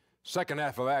 The second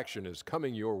half of action is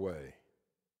coming your way.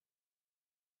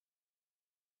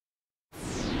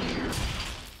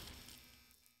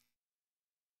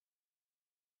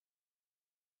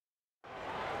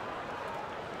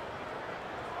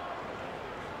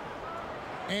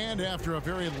 And after a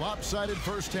very lopsided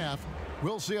first half,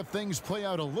 we'll see if things play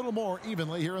out a little more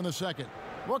evenly here in the second.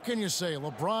 What can you say,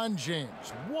 LeBron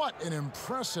James? What an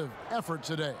impressive effort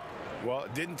today. Well,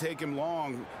 it didn't take him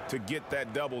long to get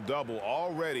that double-double.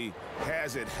 Already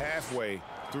has it halfway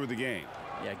through the game.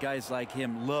 Yeah, guys like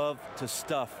him love to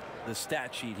stuff the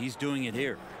stat sheet. He's doing it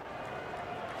here.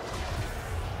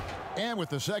 And with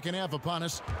the second half upon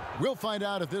us, we'll find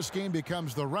out if this game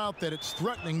becomes the route that it's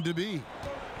threatening to be.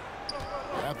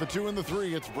 At the 2 and the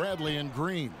 3, it's Bradley and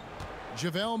Green.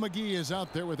 JaVale McGee is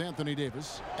out there with Anthony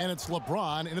Davis, and it's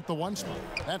LeBron in at the 1 spot.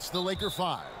 That's the Laker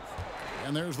 5.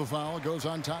 And there's the foul. It goes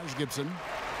on Taj Gibson.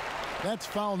 That's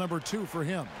foul number 2 for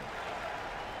him.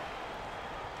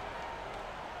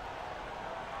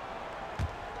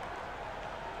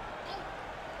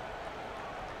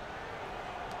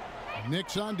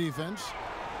 Knicks on defense.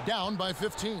 Down by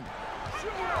 15.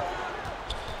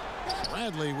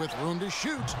 Bradley with room to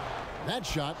shoot. That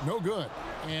shot no good.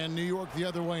 And New York the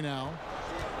other way now.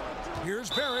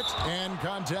 Here's Barrett, and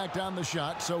contact on the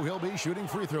shot, so he'll be shooting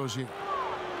free throws here.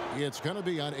 It's going to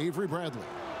be on Avery Bradley.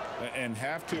 And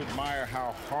have to admire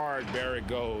how hard Barrett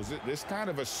goes. This kind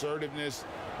of assertiveness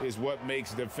is what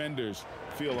makes defenders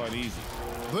feel uneasy.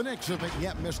 The Knicks haven't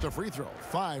yet missed a free throw.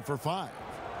 5 for 5.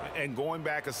 And going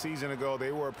back a season ago,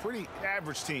 they were a pretty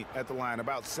average team at the line,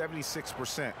 about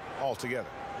 76% altogether.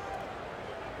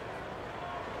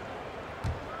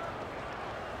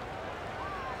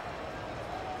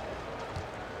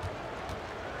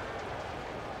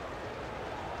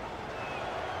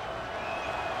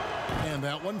 And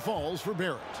that one falls for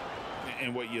Barrett.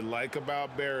 And what you like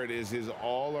about Barrett is his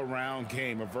all-around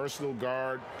game, a versatile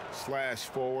guard /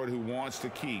 forward who wants to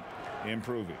keep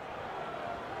improving.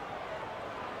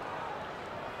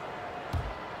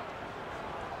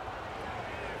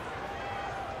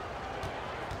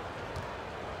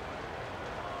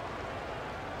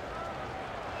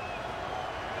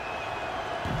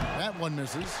 That one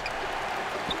misses.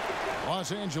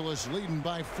 Los Angeles leading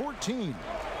by 14.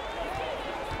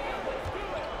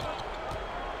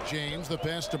 James, the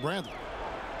pass to Bradley.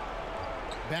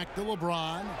 Back to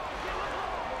LeBron.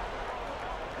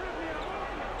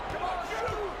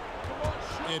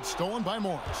 It's stolen by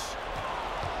Morris.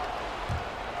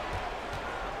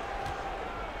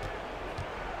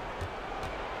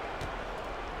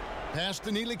 Pass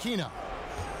to Ntilikina.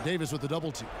 Davis with the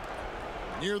double team.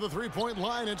 Near the three-point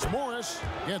line, it's Morris.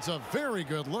 Gets a very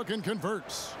good look and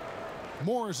converts.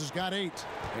 Morris has got 8.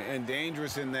 And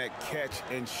dangerous in that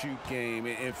catch-and-shoot game.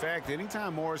 In fact,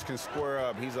 anytime Morris can square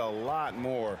up, he's a lot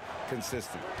more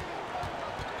consistent.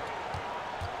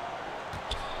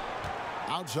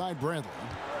 Outside Bradley.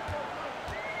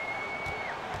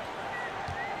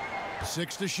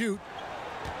 6 to shoot.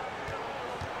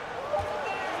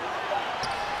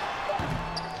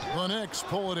 The Knicks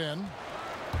pull it in.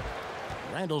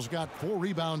 Randall's got 4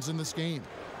 rebounds in this game.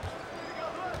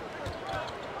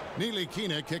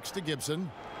 Ntilikina kicks to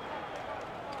Gibson.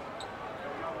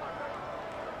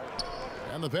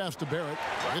 And the pass to Barrett.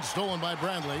 It's stolen by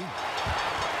Bradley.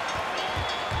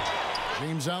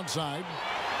 James outside.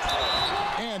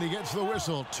 And he gets the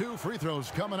whistle. 2 free throws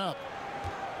coming up.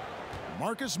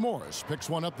 Marcus Morris picks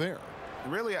one up there.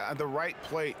 Really the right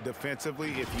play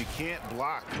defensively. If you can't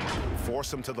block, force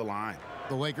them to the line.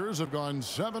 The Lakers have gone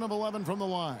 7 of 11 from the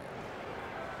line.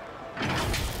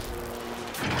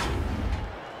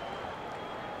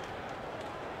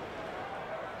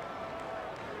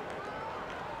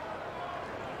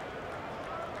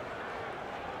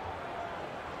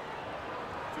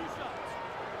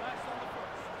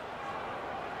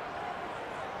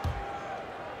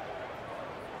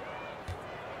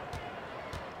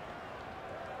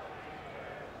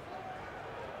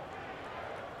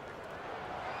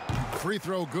 Free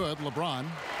throw good, LeBron.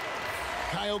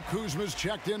 Kyle Kuzma's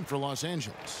checked in for Los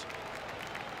Angeles.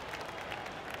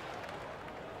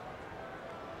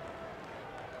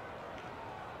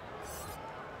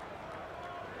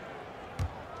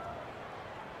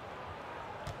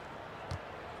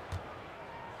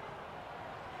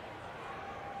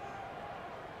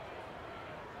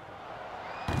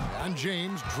 And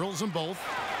James drills them both.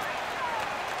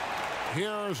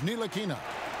 Here's Ntilikina.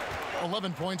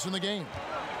 11 points in the game.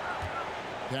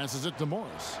 Passes it to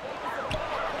Morris.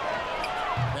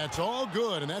 That's all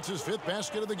good, and that's his 5th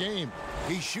basket of the game.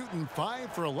 He's shooting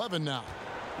 5 for 11 now.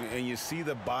 And you see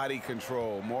the body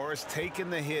control. Morris taking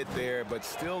the hit there, but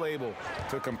still able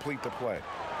to complete the play.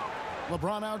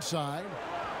 LeBron outside.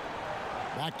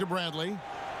 Back to Bradley.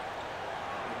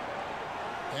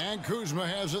 And Kuzma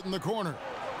has it in the corner.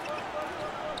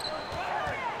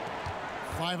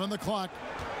 5 on the clock.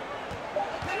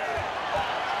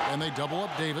 And they double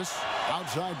up Davis.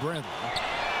 Outside Bradley.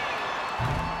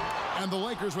 And the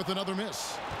Lakers with another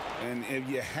miss. And if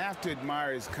you have to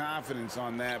admire his confidence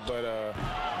on that, but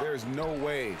there's no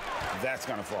way that's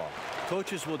going to fall.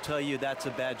 Coaches will tell you that's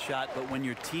a bad shot, but when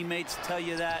your teammates tell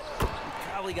you that, you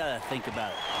probably got to think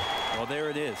about it. Well, there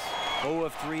it is. 0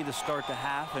 of 3 to start the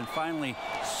half, and finally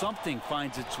something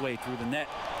finds its way through the net.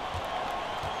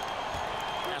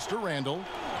 Pass to Randall.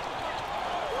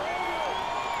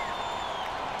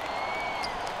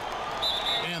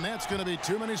 And that's going to be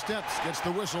too many steps. Gets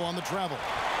the whistle on the travel.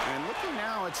 And looking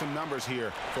now at some numbers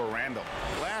here for Randall.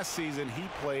 Last season, he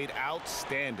played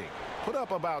outstanding. Put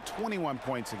up about 21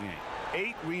 points a game,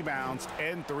 8 rebounds,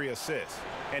 and 3 assists.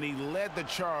 And he led the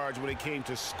charge when it came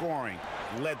to scoring,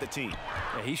 led the team.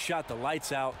 Yeah, he shot the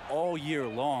lights out all year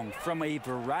long from a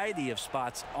variety of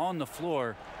spots on the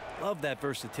floor. Love that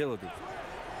versatility.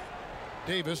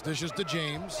 Davis dishes to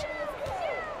James.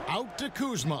 Out to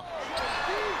Kuzma.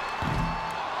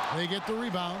 They get the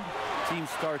rebound. Team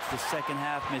starts the second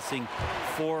half missing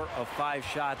 4 of 5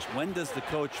 shots. When does the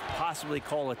coach possibly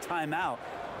call a timeout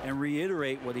and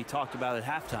reiterate what he talked about at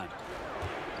halftime?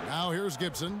 Now here's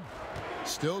Gibson.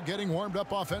 Still getting warmed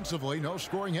up offensively. No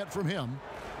scoring yet from him.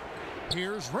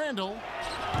 Here's Randall.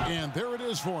 And there it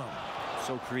is for him.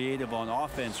 So creative on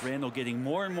offense. Randall getting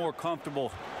more and more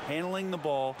comfortable handling the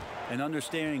ball and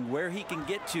understanding where he can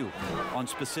get to on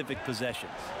specific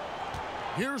possessions.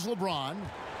 Here's LeBron.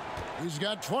 He's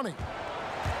got 20.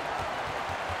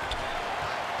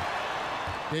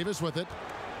 Davis with it.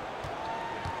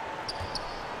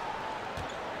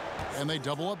 And they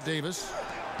double up Davis.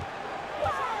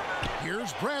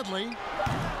 Here's Bradley.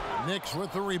 Knicks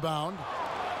with the rebound.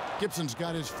 Gibson's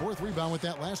got his 4th rebound with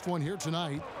that last one here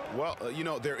tonight. Well, you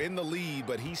know, they're in the lead,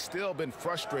 but he's still been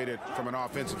frustrated from an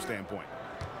offensive standpoint.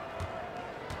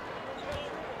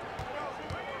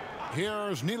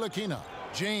 Here's Ntilikina.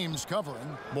 James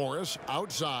covering. Morris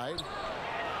outside.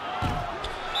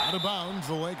 Out of bounds.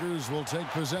 The Lakers will take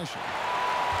possession.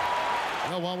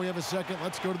 Well, while we have a second,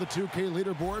 let's go to the 2K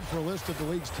leaderboard for a list of the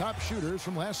league's top shooters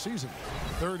from last season.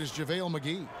 3rd is JaVale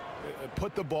McGee.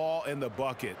 Put the ball in the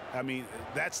bucket. I mean,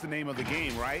 that's the name of the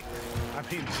game, right? I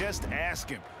mean, just ask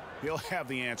him. He'll have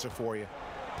the answer for you.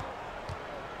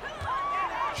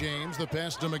 James, the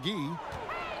pass to McGee.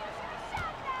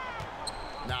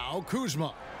 Now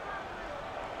Kuzma.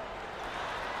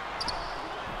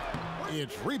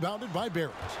 It's rebounded by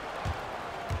Barrett.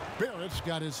 Barrett's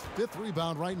got his 5th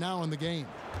rebound right now in the game.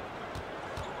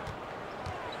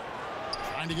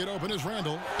 Trying to get open is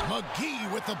Randall.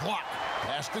 McGee with the block.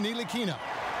 Pass to Ntilikina.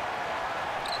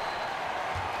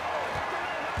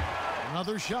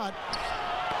 Another shot.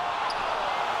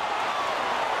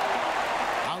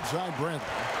 Outside Bradley.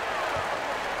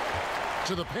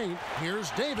 To the paint. Here's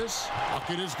Davis.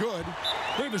 Bucket is good.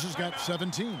 Davis has got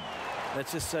 17.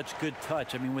 That's just such good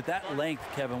touch. I mean, with that length,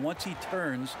 Kevin, once he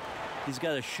turns, he's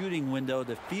got a shooting window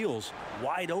that feels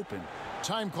wide open.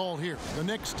 Time called here. The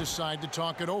Knicks decide to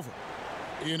talk it over.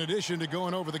 In addition to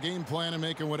going over the game plan and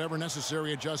making whatever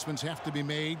necessary adjustments have to be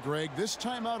made, Greg, this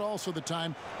timeout also the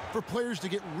time for players to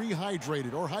get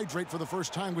rehydrated or hydrate for the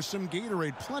first time with some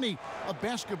Gatorade. Plenty of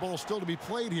basketball still to be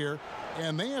played here,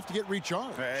 and they have to get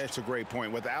recharged. That's a great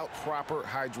point. Without proper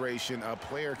hydration, a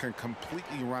player can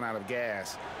completely run out of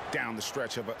gas down the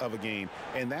stretch of a game,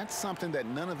 and that's something that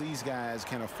none of these guys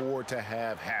can afford to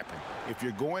have happen. If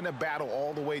you're going to battle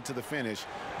all the way to the finish,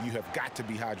 you have got to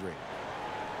be hydrated.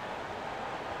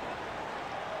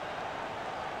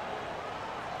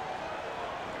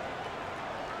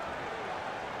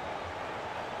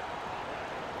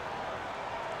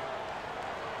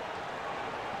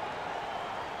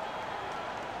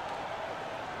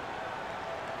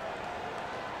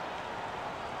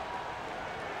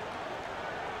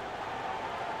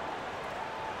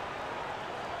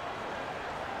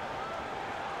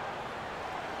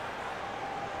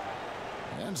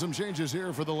 And some changes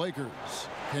here for the Lakers.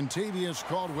 Kentavious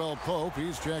Caldwell-Pope,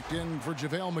 he's checked in for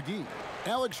JaVale McGee.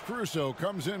 Alex Caruso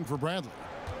comes in for Bradley.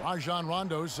 Rajon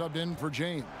Rondo subbed in for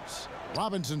James.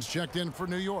 Robinson's checked in for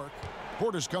New York.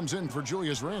 Portis comes in for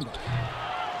Julius Randle.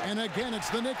 And again, it's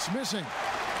the Knicks missing.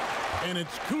 And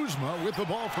it's Kuzma with the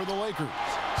ball for the Lakers.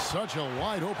 Such a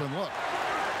wide open look.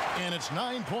 And it's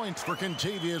 9 points for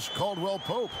Kentavious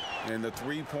Caldwell-Pope. And the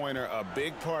three-pointer, a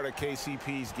big part of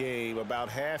KCP's game. About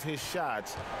half his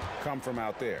shots come from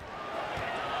out there.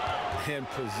 And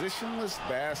positionless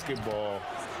basketball,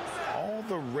 all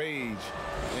the rage.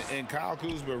 And Kyle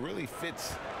Kuzma really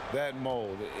fits that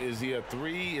mold. Is he a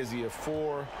 3? Is he a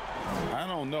 4? I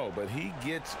don't know, but he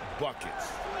gets buckets.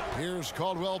 Here's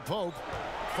Caldwell-Pope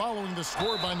following the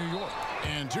score by New York.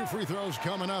 And 2 free throws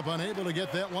coming up, unable to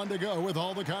get that one to go with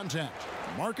all the contact.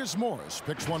 Marcus Morris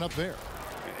picks one up there.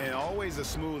 And always a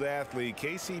smooth athlete.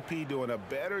 KCP doing a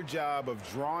better job of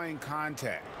drawing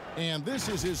contact. And this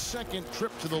is his second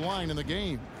trip to the line in the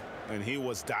game. And he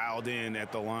was dialed in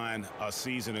at the line a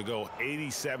season ago,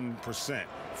 87%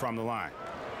 from the line.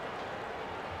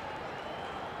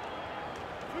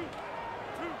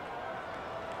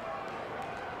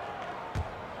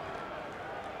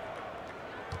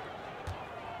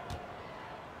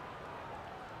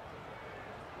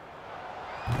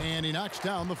 And he knocks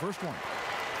down the first one.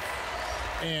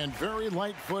 And very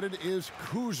light-footed is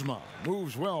Kuzma.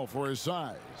 Moves well for his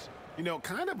size. You know,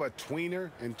 kind of a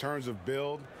tweener in terms of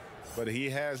build, but he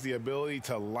has the ability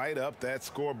to light up that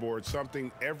scoreboard,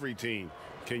 something every team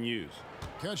can use.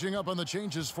 Catching up on the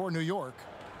changes for New York,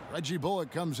 Reggie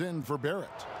Bullock comes in for Barrett.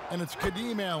 And it's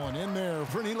Kadeem Allen in there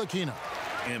for Ntilikina.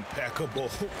 Impeccable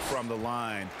from the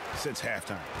line since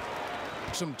halftime.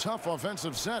 Some tough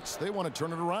offensive sets. They want to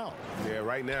turn it around. Yeah,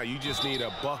 right now you just need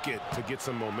a bucket to get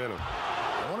some momentum.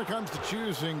 When it comes to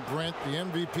choosing, Brent, the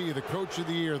MVP, the Coach of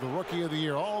the Year, the Rookie of the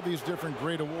Year, all these different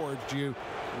great awards, do you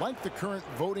like the current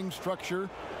voting structure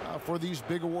for these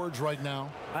big awards right now?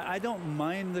 I don't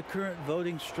mind the current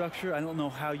voting structure. I don't know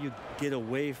how you get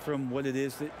away from what it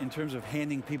is that, in terms of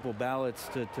handing people ballots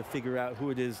to figure out who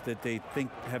it is that they think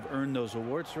have earned those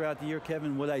awards throughout the year,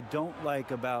 Kevin. What I don't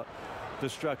like about the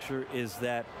structure is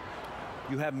that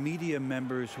you have media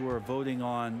members who are voting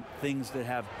on things that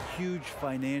have huge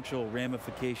financial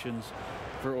ramifications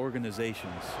for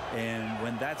organizations. And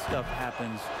when that stuff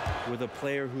happens with a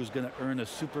player who's going to earn a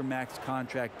supermax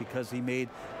contract because he made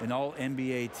an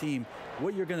all-NBA team,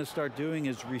 what you're going to start doing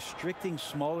is restricting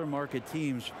smaller market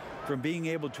teams from being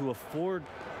able to afford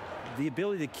the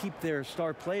ability to keep their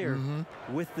star player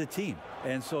with the team.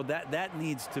 And so that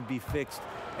needs to be fixed,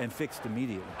 and fixed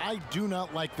immediately. I do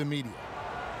not like the media.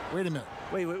 Wait a minute.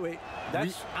 Wait.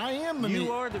 I am the media.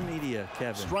 You are the media,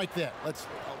 Kevin. Strike that. Let's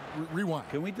rewind.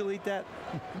 Can we delete that?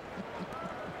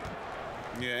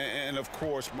 Yeah, and of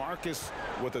course, Marcus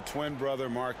with a twin brother,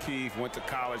 Markeith, went to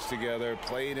college together,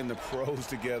 played in the pros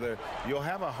together. You'll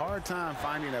have a hard time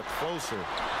finding a closer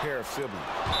pair of siblings.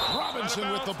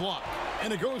 Robinson with the block.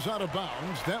 And it goes out of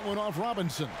bounds. That went off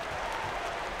Robinson.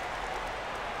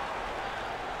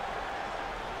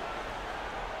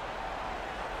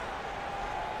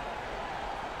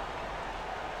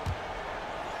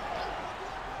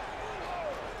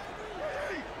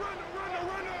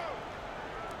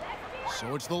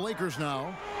 So it's the Lakers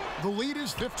now. The lead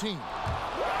is 15.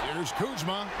 Here's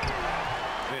Kuzma.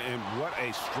 And what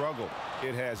a struggle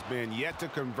it has been yet to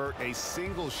convert a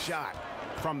single shot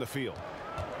from the field.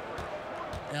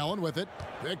 Allen with it.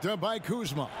 Picked up by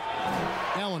Kuzma.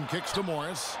 Allen kicks to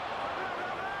Morris.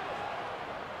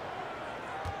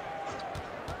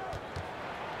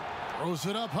 Throws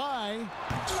it up high.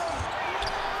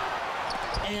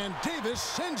 And Davis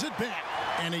sends it back.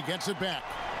 And he gets it back.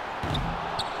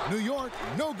 New York,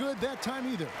 no good that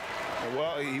time either.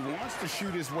 Well, he wants to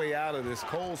shoot his way out of this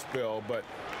cold spell, but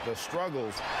the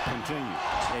struggles continue.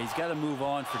 Yeah, he's got to move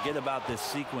on, forget about this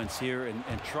sequence here,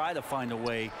 and try to find a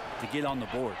way to get on the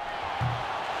board.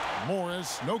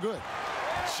 Morris, no good.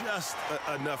 Just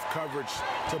enough coverage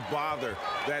to bother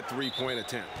that three-point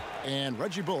attempt. And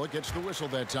Reggie Bullock gets the whistle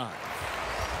that time.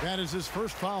 That is his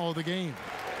first foul of the game.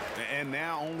 And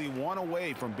now only one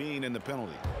away from being in the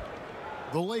penalty.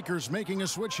 The Lakers making a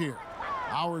switch here.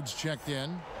 Howard's checked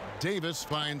in. Davis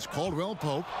finds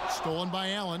Caldwell-Pope. Stolen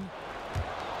by Allen.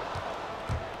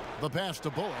 The pass to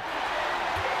Bullock.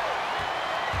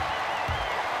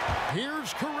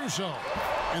 Here's Caruso.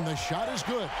 And the shot is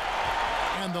good.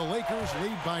 And the Lakers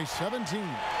lead by 17.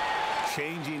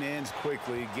 Changing ends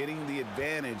quickly, getting the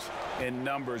advantage in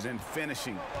numbers and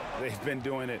finishing. They've been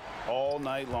doing it all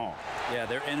night long. Yeah,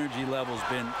 their energy level's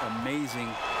been amazing.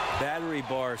 Battery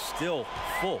bar still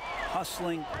full,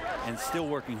 hustling and still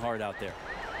working hard out there.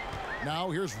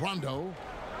 Now here's Rondo.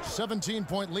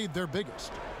 17-point lead, their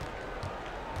biggest.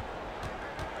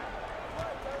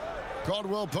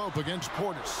 Caldwell-Pope against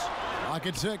Portis. Lock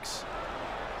at 6.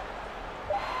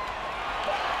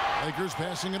 Lakers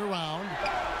passing it around.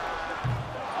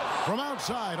 From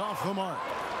outside, off the mark.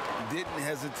 Didn't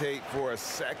hesitate for a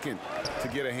second to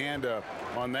get a hand up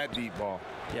on that deep ball.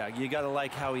 Yeah, you got to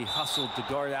like how he hustled to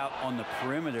guard out on the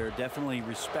perimeter, definitely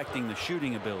respecting the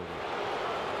shooting ability.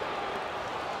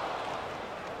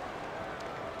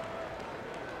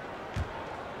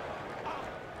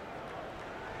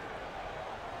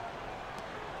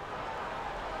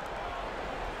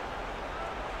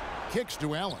 Kicks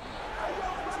to Allen.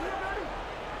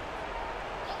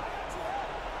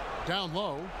 Down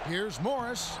low, here's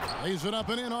Morris. Lays it up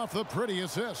and in off the pretty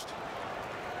assist.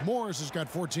 Morris has got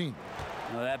 14.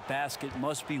 Now that basket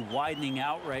must be widening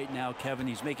out right now, Kevin.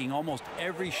 He's making almost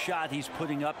every shot he's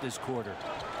putting up this quarter.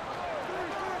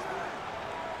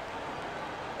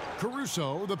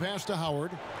 Caruso, the pass to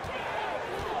Howard.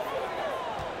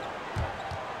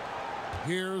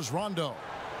 Here's Rondo.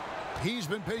 He's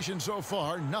been patient so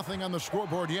far. Nothing on the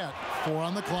scoreboard yet. 4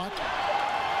 on the clock.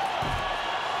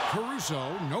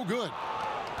 Caruso, no good.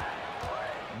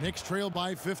 Knicks trail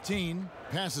by 15.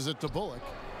 Passes it to Bullock.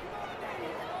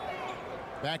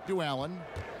 Back to Allen.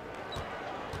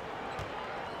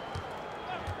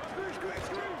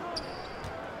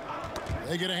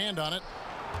 They get a hand on it.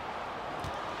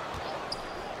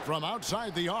 From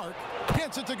outside the arc.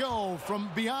 Gets it to go from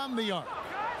beyond the arc.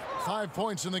 5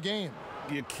 points in the game.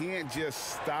 You can't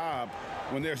just stop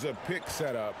when there's a pick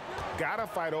set up. Gotta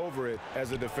fight over it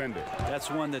as a defender. That's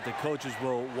one that the coaches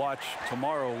will watch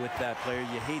tomorrow with that player.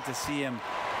 You hate to see him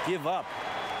give up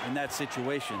in that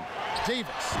situation.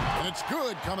 Davis, and it's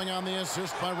good, coming on the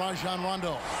assist by Rajon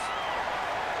Rondo.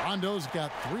 Rondo's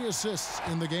got 3 assists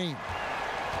in the game.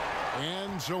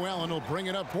 And so Allen will bring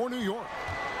it up for New York.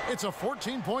 It's a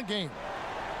 14-point game.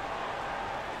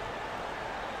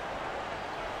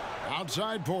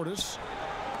 Outside Portis.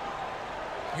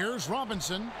 Here's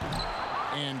Robinson.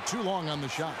 And too long on the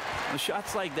shot. The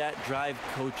shots like that drive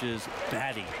coaches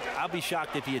batty. I'll be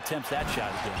shocked if he attempts that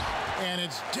shot again. And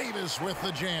it's Davis with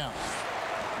the jam.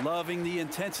 Loving the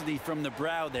intensity from the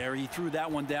brow there. He threw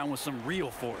that one down with some real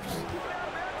force.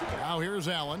 Now here's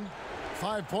Allen.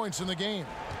 5 points in the game.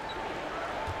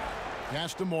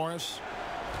 Pass to Morris.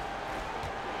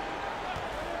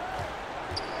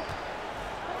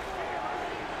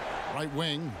 Right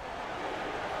wing.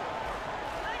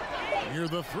 Near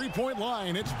the three-point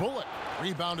line, it's Bullock.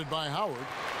 Rebounded by Howard.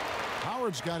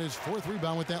 Howard's got his 4th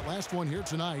rebound with that last one here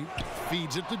tonight.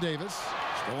 Feeds it to Davis.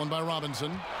 Stolen by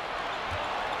Robinson.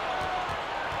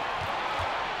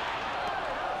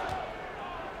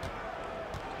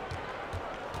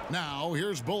 Now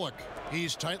here's Bullock.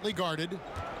 He's tightly guarded.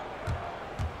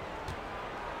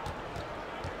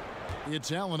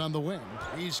 It's Allen on the wing.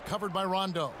 He's covered by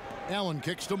Rondo. Allen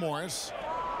kicks to Morris.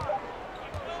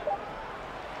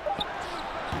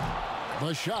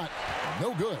 The shot,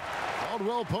 no good.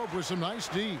 Caldwell Pope with some nice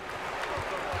D.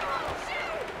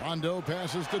 Rondo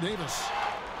passes to Davis.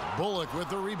 Bullock with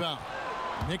the rebound.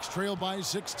 Knicks trail by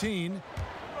 16.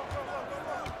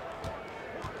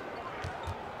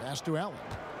 Pass to Allen.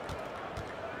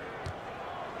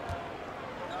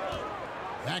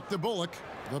 Back to Bullock.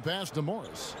 The pass to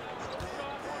Morris.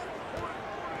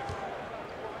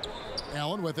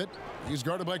 Allen with it. He's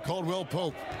guarded by Caldwell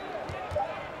Pope.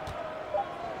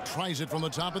 Tries it from the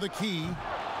top of the key.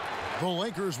 The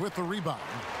Lakers with the rebound.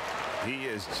 He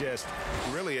is just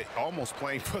really almost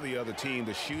playing for the other team.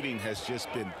 The shooting has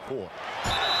just been poor.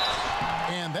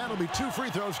 And that'll be 2 free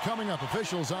throws coming up.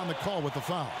 Officials on the call with the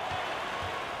foul.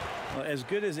 Well, as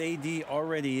good as AD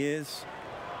already is,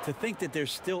 to think that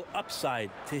there's still upside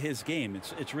to his game,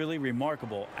 it's really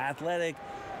remarkable. Athletic,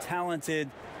 talented,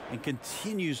 and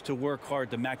continues to work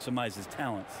hard to maximize his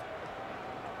talents.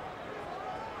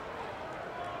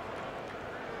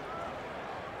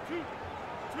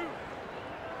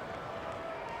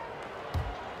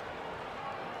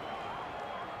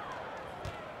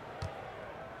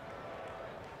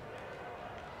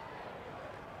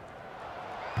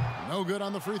 No good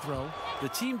on the free throw. The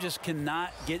team just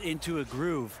cannot get into a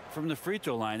groove from the free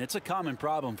throw line. It's a common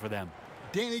problem for them.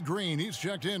 Danny Green, he's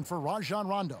checked in for Rajon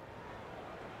Rondo.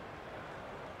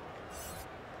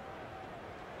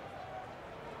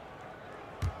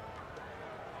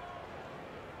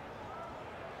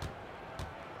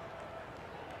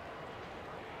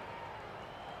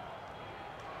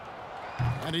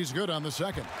 And he's good on the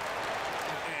second.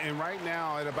 And right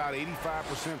now at about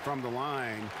 85% from the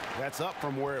line, that's up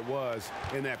from where it was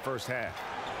in that first half.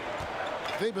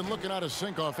 They've been looking out of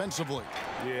sync offensively.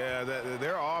 Yeah,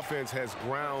 their offense has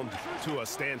ground to a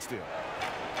standstill.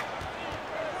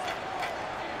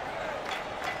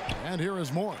 And here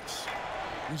is Morris.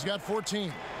 He's got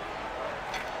 14.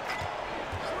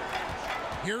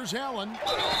 Here's Allen,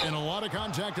 and a lot of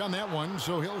contact on that one,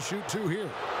 so he'll shoot 2 here.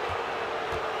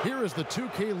 Here is the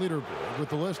 2K leaderboard with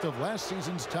the list of last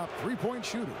season's top three-point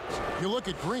shooters. You look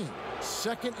at Green,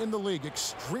 second in the league,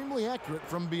 extremely accurate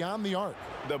from beyond the arc.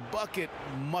 The bucket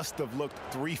must have looked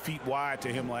 3 feet wide to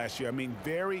him last year. I mean,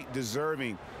 very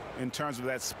deserving in terms of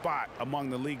that spot among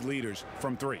the league leaders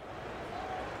from 3.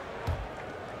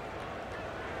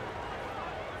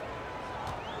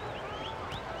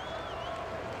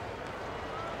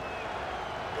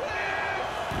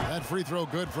 That free throw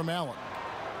good from Allen.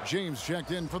 James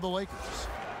checked in for the Lakers.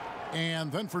 And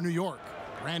then for New York,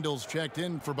 Randall's checked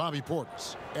in for Bobby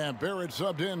Portis. And Barrett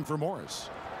subbed in for Morris.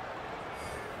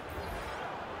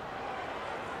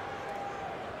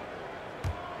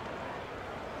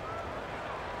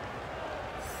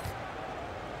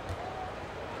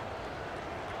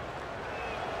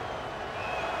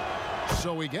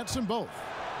 So he gets them both.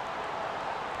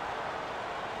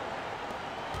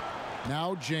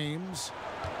 Now James,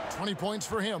 20 points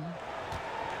for him.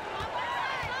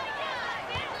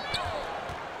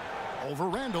 Over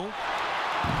Randall.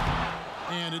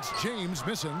 And it's James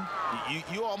missing.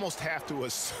 You almost have to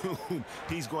assume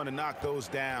he's going to knock those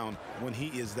down when he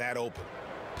is that open.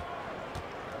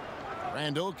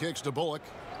 Randall kicks to Bullock.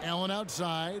 Allen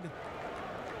outside.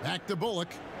 Back to Bullock.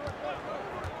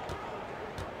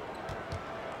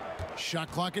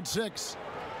 Shot clock at 6.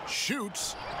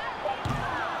 Shoots.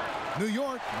 New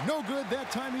York, no good that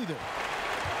time either.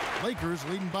 Lakers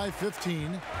leading by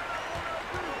 15.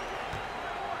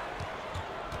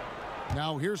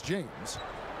 Now here's James.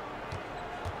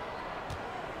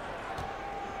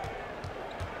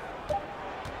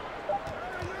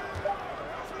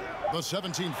 The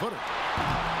 17-footer.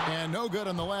 And no good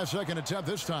on the last second attempt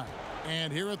this time.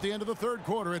 And here at the end of the third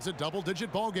quarter, it's a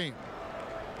double-digit ball game.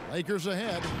 Lakers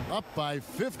ahead, up by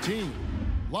 15.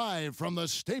 Live from the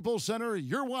Staples Center,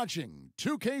 you're watching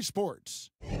 2K Sports.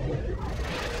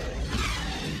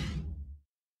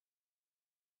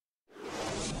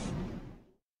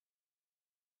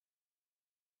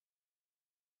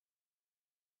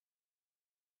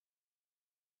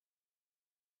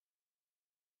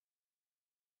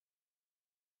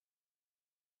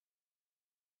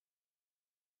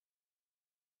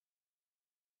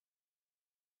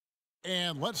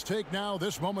 And let's take now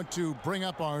this moment to bring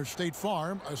up our State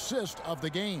Farm assist of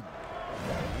the game.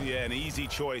 Yeah, an easy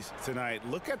choice tonight.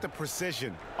 Look at the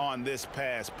precision on this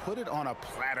pass. Put it on a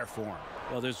platter form.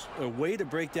 Well, there's a way to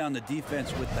break down the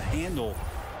defense with the handle,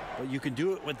 but you can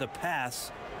do it with the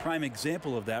pass. Prime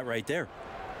example of that right there.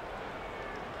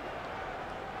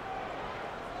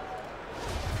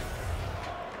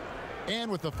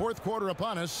 And with the fourth quarter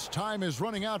upon us, time is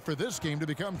running out for this game to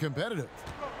become competitive.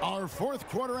 Our fourth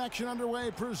quarter action underway,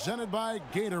 presented by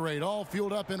Gatorade, all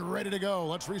fueled up and ready to go.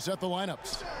 Let's reset the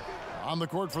lineups. On the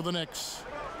court for the Knicks,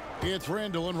 it's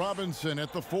Randall and Robinson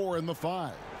at the 4 and the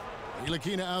 5.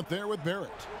 Ntilikina out there with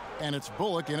Barrett, and it's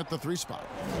Bullock in at the 3 spot.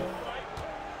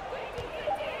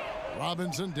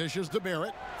 Robinson dishes to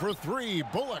Barrett for 3.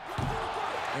 Bullock,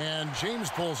 and James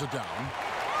pulls it down.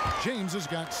 James has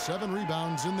got 7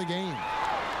 rebounds in the game.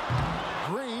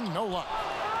 Green, no luck.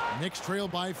 Knicks trail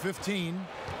by 15.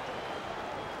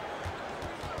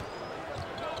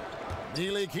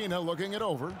 Ntilikina looking it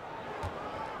over.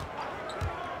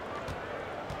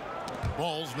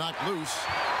 Ball's knocked loose.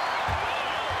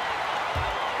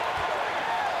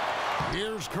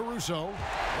 Here's Caruso.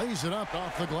 Lays it up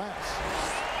off the glass.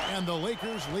 And the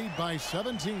Lakers lead by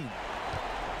 17.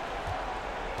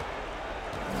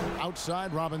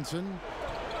 Outside Robinson.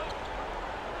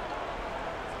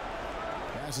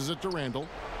 Passes it to Randall.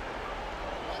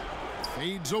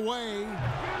 Fades away.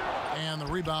 And the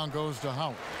rebound goes to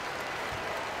Howard.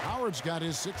 Howard's got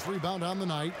his 6th rebound on the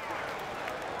night.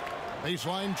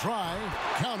 Baseline try.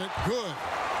 Count it. Good.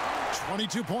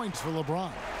 22 points for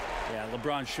LeBron. Yeah,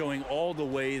 LeBron showing all the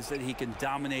ways that he can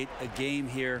dominate a game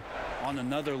here on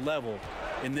another level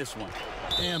in this one.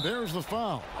 And there's the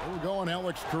foul. We're going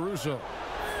Alex Caruso.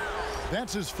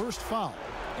 That's his first foul.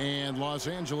 And Los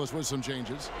Angeles with some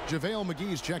changes. JaVale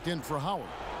McGee's checked in for Howard.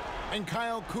 And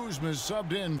Kyle Kuzma's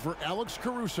subbed in for Alex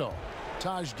Caruso.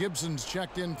 Taj Gibson's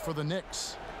checked in for the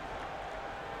Knicks.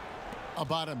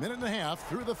 About a minute and a half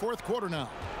through the fourth quarter now.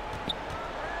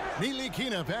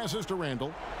 Ntilikina passes to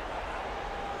Randall.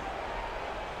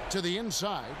 To the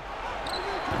inside.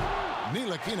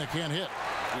 Ntilikina can't hit.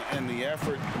 And the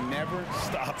effort never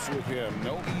stops with him.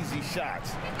 No easy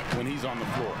shots when he's on the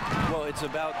floor. Well, it's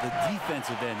about the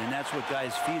defensive end, and that's what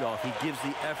guys feed off. He gives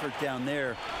the effort down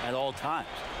there at all times.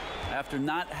 After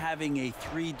not having a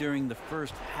 3 during the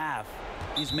first half,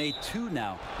 he's made 2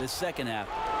 now this second half.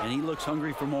 and he looks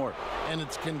hungry for more. And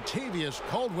it's Kentavious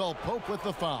Caldwell-Pope with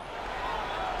the foul.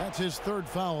 That's his third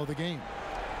foul of the game.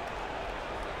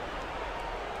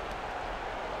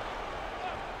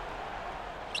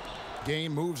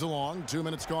 Game moves along. 2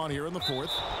 minutes gone here in the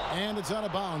fourth. And it's out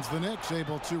of bounds. The Knicks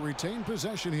able to retain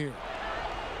possession here.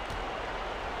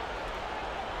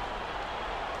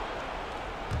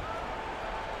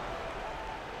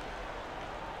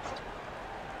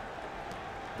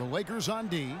 The Lakers on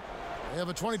D. They have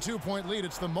a 22-point lead.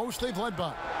 It's the most they've led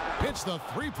by. Hits the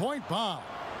three-point bomb.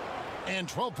 And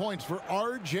 12 points for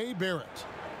R.J. Barrett.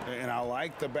 And I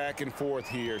like the back and forth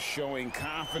here, showing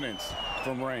confidence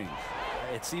from range.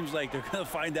 It seems like they're going to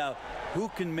find out who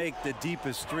can make the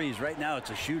deepest threes. Right now, it's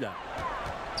a shootout.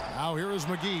 Now here is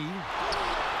McGee.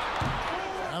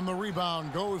 And the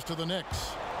rebound goes to the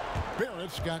Knicks.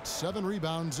 Barrett's got 7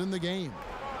 rebounds in the game.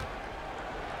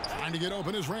 Trying to get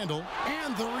open is Randall.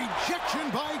 And the rejection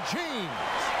by James.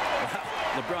 Wow.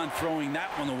 LeBron throwing that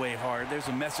one away hard. There's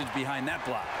a message behind that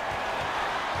block.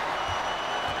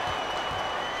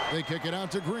 They kick it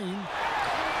out to Green.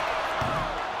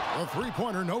 A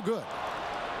three-pointer, no good.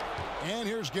 And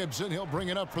here's Gibson. He'll bring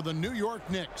it up for the New York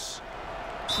Knicks.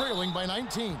 Trailing by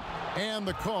 19. And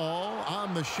the call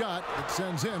on the shot that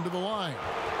sends him to the line.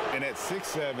 And at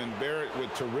 6'7", Barrett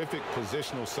with terrific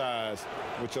positional size,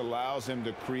 which allows him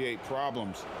to create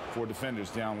problems for defenders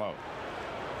down low.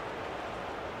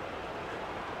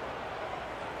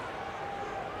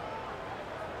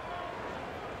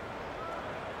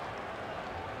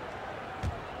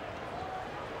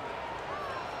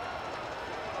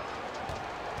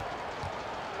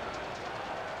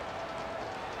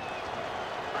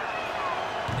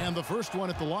 And the first one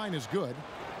at the line is good.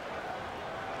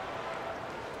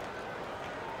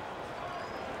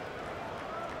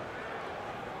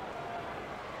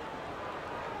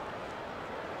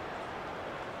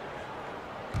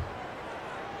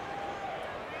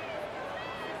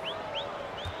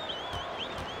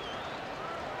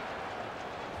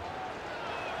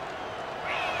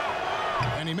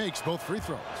 And he makes both free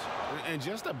throws. And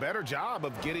just a better job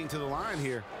of getting to the line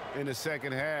here in the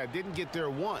second half. Didn't get there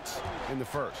once in the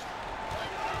first.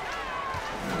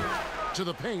 To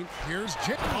the paint. Here's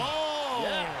Jim. Oh!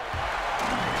 Yeah,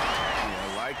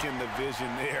 liking the vision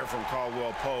there from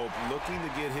Caldwell-Pope, looking to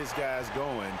get his guys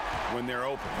going when they're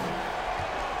open.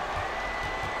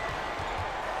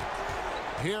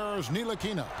 Here's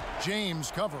Ntilikina.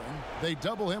 James covering. They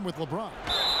double him with LeBron.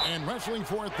 And wrestling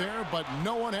for it there, but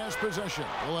no one has possession.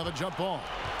 We'll have a jump ball.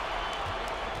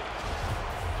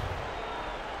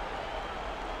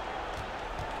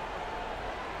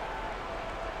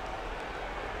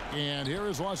 And here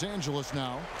is Los Angeles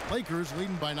now. Lakers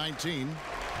leading by 19.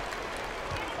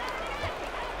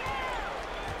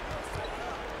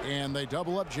 And they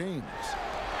double up James.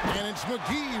 And it's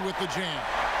McGee with the jam.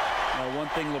 Now, one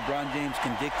thing LeBron James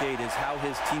can dictate is how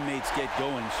his teammates get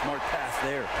going. Smart pass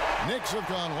there. Knicks have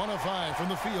gone 1 of 5 from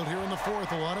the field here in the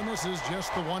fourth. A lot of misses,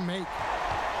 just the one make.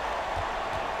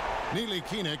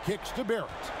 Ntilikina kicks to Barrett.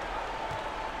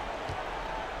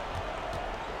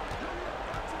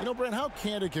 You know, Brent, how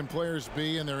candid can players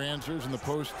be in their answers in the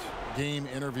post-game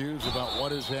interviews about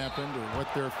what has happened or what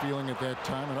they're feeling at that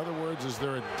time? In other words, is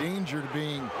there a danger to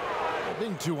being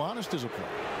too honest as a player?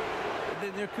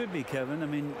 There could be, Kevin. I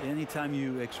mean, anytime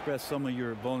you express some of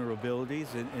your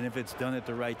vulnerabilities, and if it's done at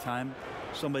the right time,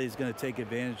 somebody's going to take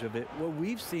advantage of it. What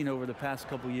we've seen over the past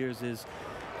couple years is,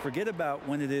 forget about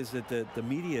when it is that the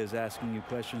media is asking you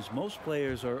questions. Most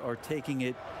players are taking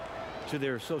it to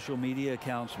their social media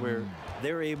accounts where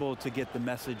they're able to get the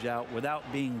message out without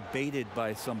being baited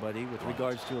by somebody with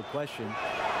regards to a question.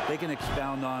 They can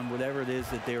expound on whatever it is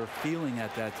that they're feeling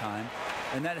at that time,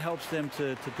 and that helps them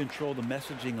to control the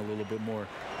messaging a little bit more.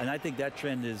 And I think that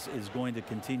trend is going to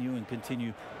continue and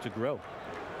continue to grow.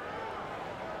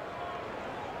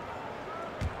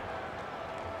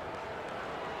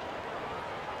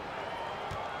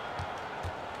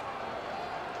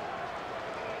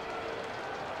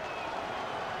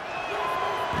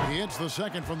 He hits the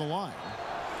second from the line.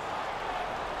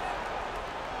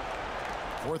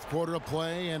 Fourth quarter of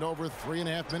play, and over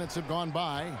 3.5 minutes have gone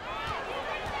by.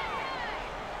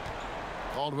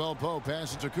 Caldwell-Pope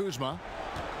passes to Kuzma.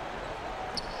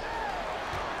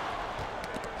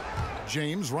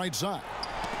 James right side.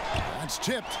 That's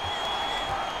tipped.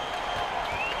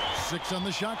 6 on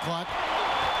the shot clock.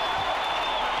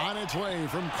 On its way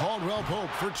from Caldwell-Pope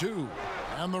for 2.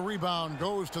 And the rebound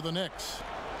goes to the Knicks.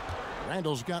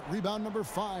 Randall's got rebound number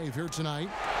 5 here tonight.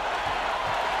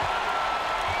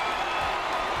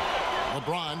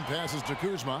 LeBron passes to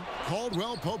Kuzma.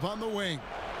 Caldwell-Pope on the wing.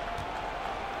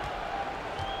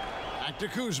 Back to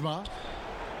Kuzma.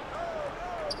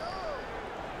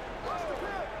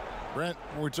 Brent,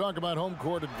 when we talk about home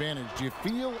court advantage, do you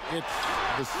feel it's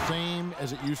the same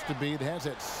as it used to be? It has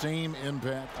that same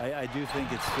impact? I do think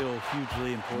it's still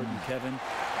hugely important, Kevin.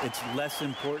 It's less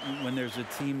important when there's a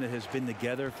team that has been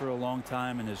together for a long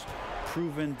time and has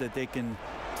proven that they can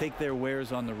take their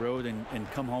wares on the road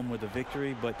and come home with a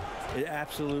victory. But it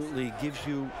absolutely gives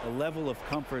you a level of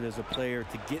comfort as a player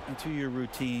to get into your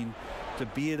routine, to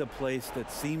be at a place that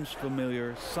seems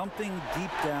familiar. Something deep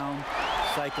down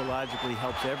psychologically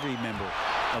helps every member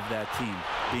of that team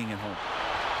being at home.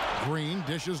 Green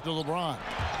dishes to LeBron.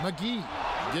 McGee.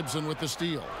 Gibson with the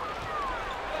steal.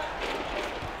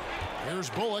 Here's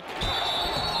Bullock.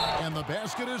 And the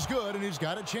basket is good, and he's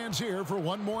got a chance here for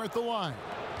one more at the line.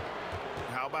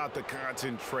 How about the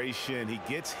concentration? He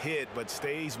gets hit, but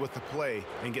stays with the play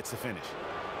and gets the finish.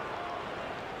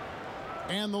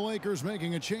 And the Lakers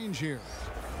making a change here.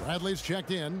 Bradley's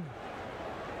checked in.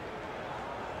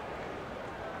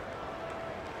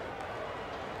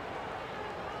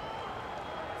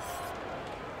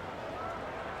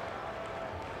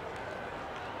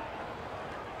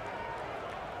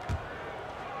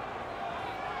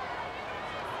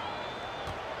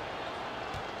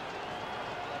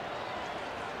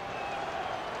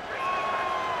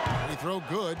 Throw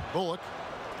good. Bullock.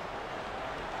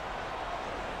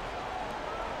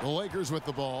 The Lakers with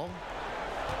the ball.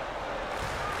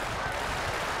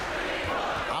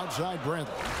 Outside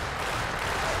Bradley.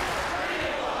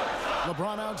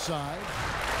 LeBron outside.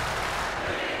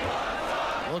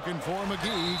 Looking for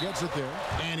McGee. He gets it there.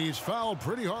 And he's fouled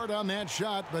pretty hard on that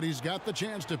shot, but he's got the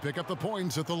chance to pick up the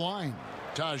points at the line.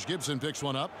 Taj Gibson picks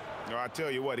one up. No, I tell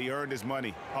you what, he earned his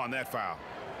money on that foul.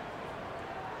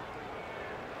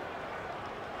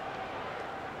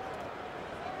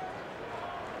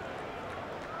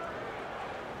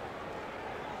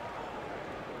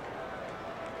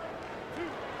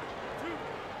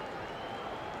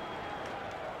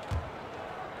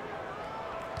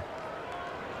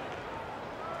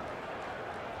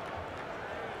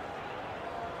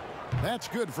 That's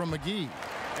good from McGee.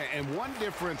 And one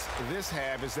difference this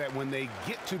have is that when they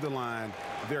get to the line,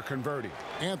 they're converting.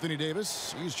 Anthony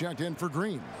Davis, he's checked in for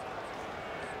Green.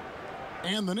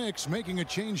 And the Knicks making a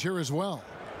change here as well.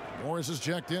 Morris is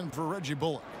checked in for Reggie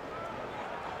Bullock.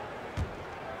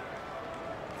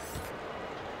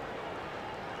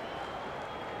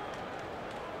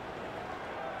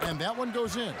 And that one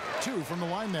goes in. 2 from the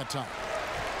line that time.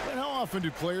 And how often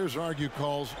do players argue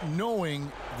calls knowing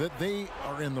that they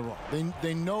are in the wrong?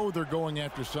 They know they're going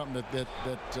after something that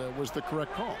was the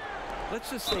correct call. Let's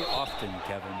just say often,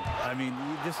 Kevin. I mean,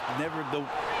 you just never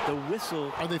the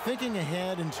whistle. Are they thinking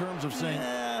ahead in terms of saying?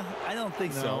 I don't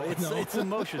think so. It's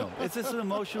emotional. It's just an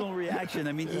emotional reaction.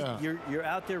 I mean, you're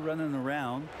out there running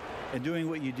around and doing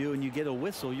what you do, and you get a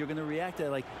whistle, you're going to react to it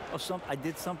like, oh, I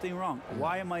did something wrong.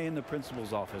 Why am I in the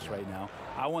principal's office right now?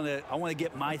 I want to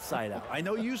get my side out. I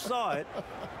know you saw it.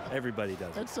 Everybody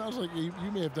does. That sounds like you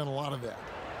may have done a lot of that.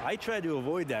 I try to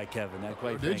avoid that, Kevin.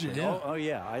 Quite frankly. Did you? Yeah. Oh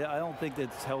yeah. I don't think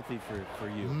that's healthy for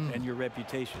you and your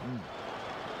reputation.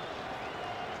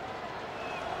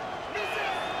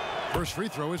 First free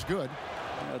throw is good.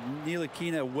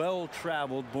 Ntilikina,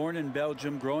 well-traveled, born in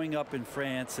Belgium, growing up in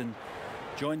France, and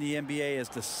joined the NBA as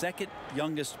the second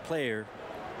youngest player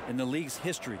in the league's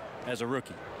history as a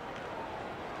rookie.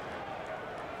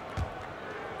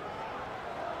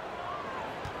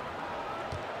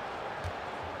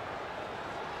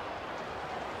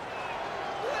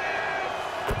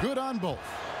 Good on both.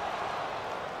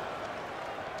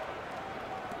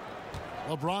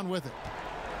 LeBron with it.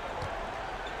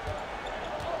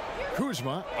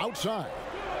 Kuzma outside.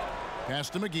 Pass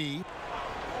to McGee.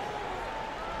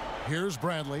 Here's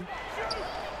Bradley.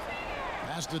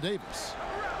 Pass to Davis.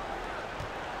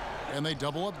 And they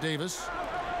double up Davis.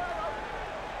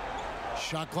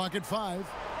 Shot clock at 5.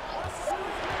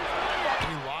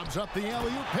 He lobs up the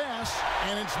alley-oop pass,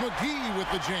 and it's McGee with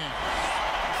the jam.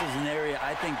 This is an area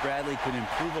I think Bradley could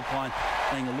improve upon,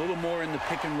 playing a little more in the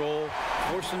pick and roll,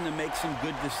 force him to make some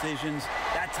good decisions.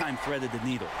 That time threaded the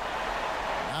needle.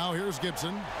 Now here's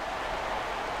Gibson.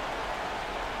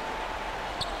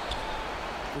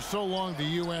 For so long, the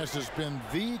U.S. has been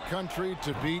the country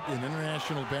to beat in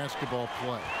international basketball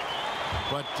play.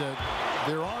 But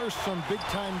there are some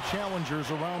big-time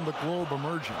challengers around the globe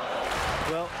emerging.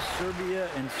 Well, Serbia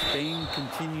and Spain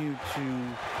continue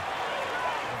to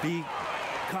be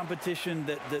competition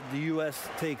that the U.S.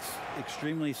 takes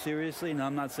extremely seriously. And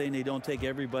I'm not saying they don't take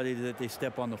everybody that they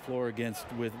step on the floor against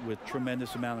with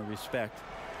tremendous amount of respect.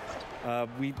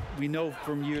 We know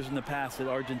from years in the past that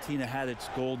Argentina had its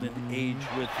golden age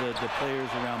with the players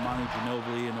around Manu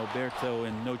Ginobili and Alberto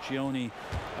and Nocioni,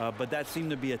 but that seemed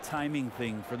to be a timing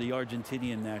thing for the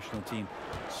Argentinian national team.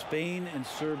 Spain and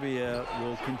Serbia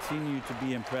will continue to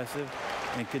be impressive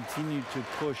and continue to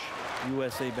push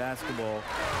USA basketball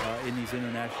in these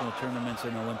international tournaments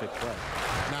and Olympic play.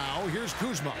 Now here's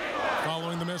Kuzma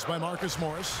following the miss by Marcus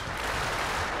Morris.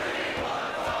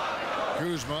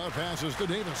 Kuzma passes to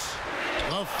Davis.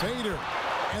 The fader.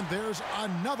 And there's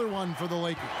another one for the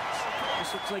Lakers.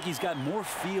 This looks like he's got more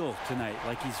feel tonight,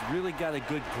 like he's really got a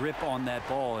good grip on that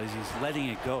ball as he's letting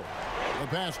it go. The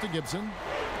pass to Gibson.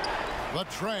 The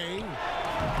tray.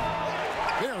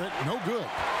 Barrett, no good.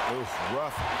 Oof,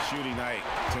 rough shooting night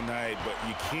tonight, but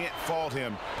you can't fault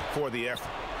him for the effort.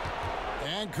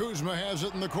 And Kuzma has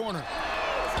it in the corner.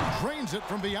 Drains it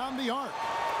from beyond the arc.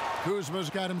 Kuzma's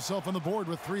got himself on the board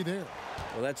with 3 there.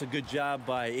 Well, that's a good job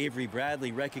by Avery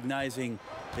Bradley, recognizing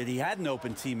that he had an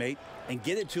open teammate and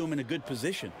get it to him in a good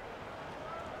position.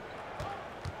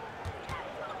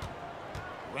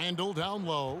 Randall down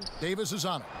low. Davis is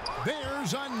on it.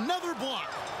 There's another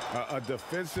block. A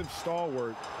defensive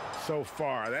stalwart so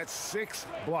far. That's 6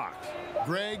 blocks.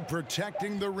 Greg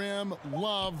protecting the rim.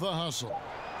 Love the hustle.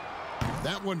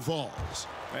 That one falls.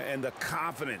 And the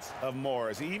confidence of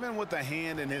Morris. Even with the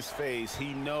hand in his face,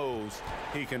 he knows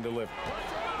he can deliver.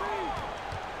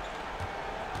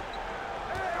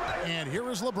 And here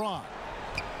is LeBron.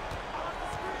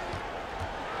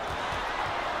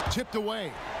 Tipped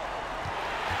away.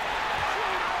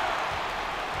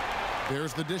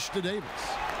 There's the dish to Davis.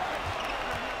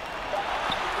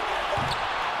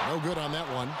 No good on that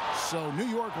one. So New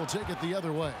York will take it the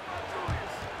other way.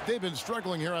 They've been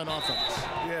struggling here on offense.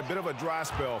 Yeah, a bit of a dry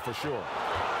spell for sure.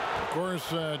 Of course,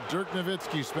 Dirk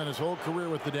Nowitzki spent his whole career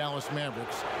with the Dallas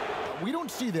Mavericks. We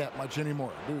don't see that much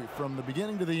anymore, do we? From the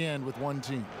beginning to the end with one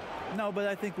team. No, but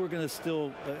I think we're going to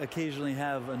still occasionally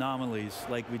have anomalies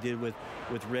like we did with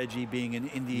Reggie being in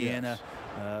Indiana.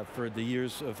 Yes. For the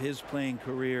years of his playing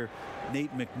career.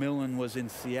 Nate McMillan was in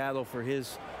Seattle for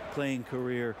his playing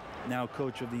career, now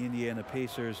coach of the Indiana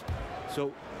Pacers.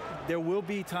 So there will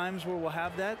be times where we'll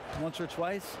have that once or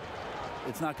twice.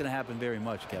 It's not going to happen very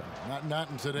much, Kevin. Not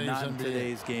in today's not NBA. In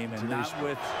today's game, and not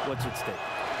with what's at stake.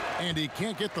 And he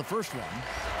can't get the first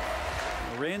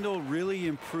one. Randall really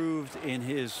improved in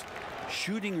his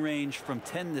shooting range from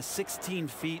 10 to 16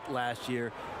 feet last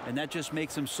year, and that just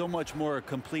makes him so much more a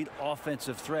complete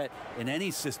offensive threat in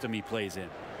any system he plays in.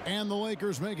 And the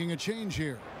Lakers making a change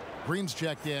here. Green's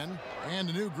checked in, and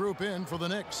a new group in for the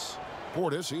Knicks.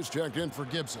 Portis, he's checked in for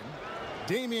Gibson.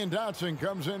 Damian Dotson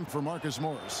comes in for Marcus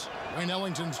Morris. Wayne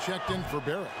Ellington's checked in for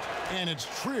Barrett. And it's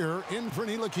Trier in for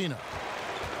Ntilikina.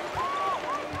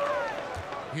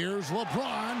 Here's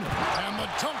LeBron, and the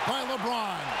dunk by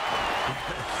LeBron.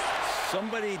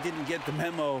 Somebody didn't get the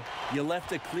memo. You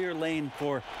left a clear lane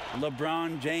for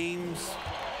LeBron James.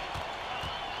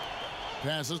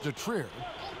 Passes to Trier.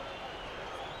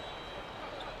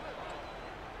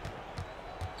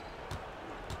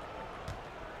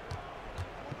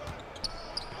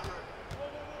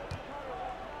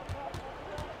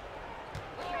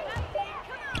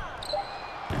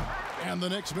 And the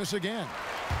Knicks miss again.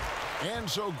 And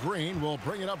so Green will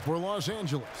bring it up for Los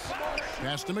Angeles.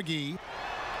 Pass to McGee.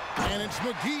 And it's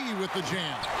McGee with the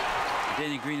jam.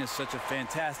 Danny Green is such a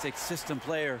fantastic system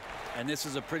player, and this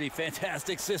is a pretty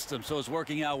fantastic system, so it's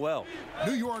working out well.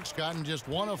 New York's gotten just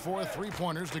 1 of 4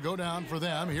 3-pointers to go down for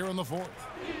them here in the 4th.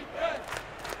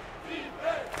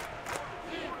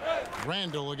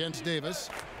 Randall against Davis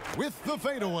with the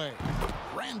fadeaway.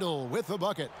 Randall with the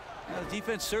bucket. The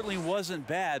defense certainly wasn't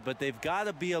bad, but they've got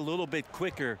to be a little bit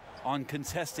quicker on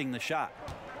contesting the shot.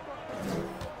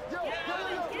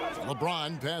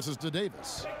 LeBron passes to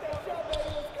Davis.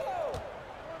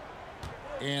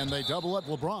 And they double up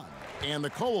LeBron. And the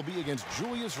call will be against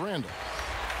Julius Randle.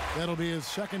 That'll be his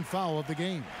 2nd foul of the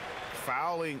game.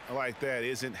 Fouling like that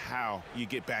isn't how you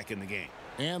get back in the game.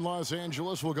 And Los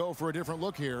Angeles will go for a different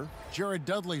look here. Jared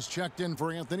Dudley's checked in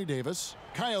for Anthony Davis.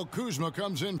 Kyle Kuzma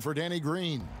comes in for Danny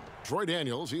Green. Troy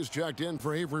Daniels, he's checked in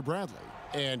for Avery Bradley.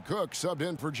 And Cook subbed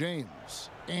in for James.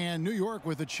 And New York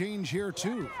with a change here,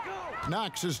 too.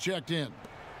 Knox is checked in.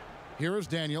 Here is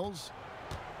Daniels.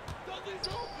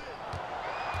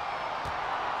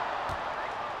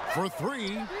 For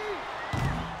 3.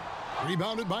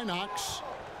 Rebounded by Knox.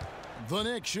 The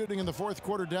Knicks shooting in the 4th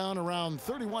quarter down around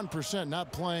 31%,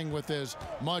 not playing with as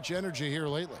much energy here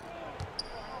lately.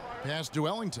 Pass to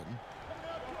Ellington.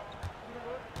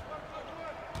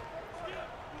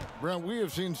 Brent, we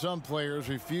have seen some players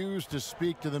refuse to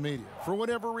speak to the media. For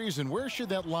whatever reason, where should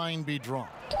that line be drawn?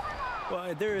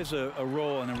 Well, there is a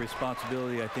role and a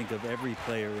responsibility, I think, of every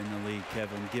player in the league,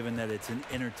 Kevin, given that it's an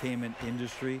entertainment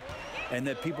industry and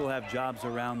that people have jobs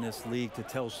around this league to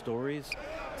tell stories,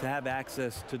 to have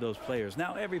access to those players.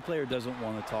 Now, every player doesn't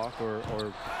want to talk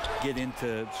or get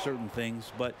into certain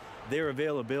things, but their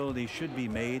availability should be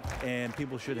made and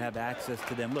people should have access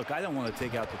to them. Look, I don't want to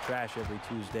take out the trash every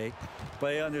Tuesday,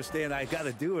 but I understand I got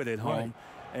to do it at home. Right.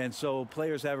 And so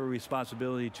players have a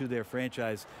responsibility to their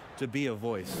franchise to be a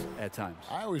voice at times.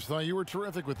 I always thought you were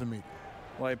terrific with the media.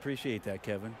 Well, I appreciate that,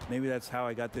 Kevin. Maybe that's how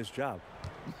I got this job.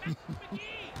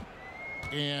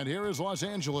 And here is Los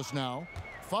Angeles now,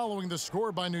 following the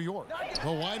score by New York.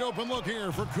 The wide open look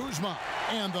here for Kuzma,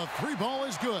 and the three ball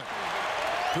is good.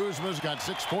 Kuzma's got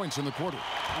 6 points in the quarter.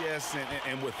 Yes,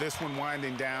 and with this one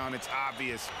winding down, it's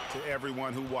obvious to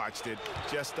everyone who watched it,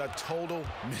 just a total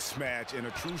mismatch and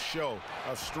a true show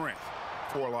of strength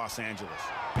for Los Angeles.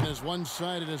 As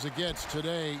one-sided as it gets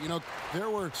today, you know, there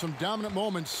were some dominant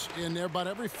moments in about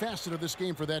every facet of this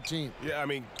game for that team. Yeah, I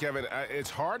mean, Kevin, it's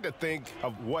hard to think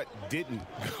of what didn't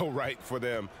go right for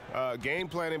them. Game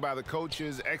planning by the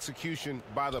coaches, execution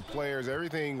by the players,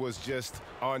 everything was just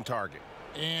on target.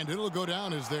 And it'll go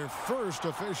down as their first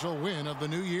official win of the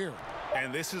new year.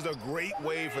 And this is a great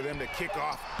way for them to kick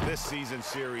off this season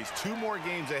series. 2 more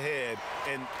games ahead,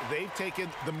 and they've taken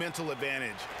the mental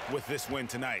advantage with this win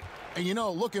tonight. And you know,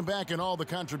 looking back at all the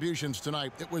contributions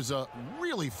tonight, it was a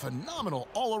really phenomenal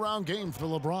all-around game for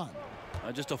LeBron.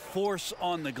 Just a force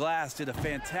on the glass, did a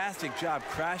fantastic job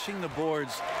crashing the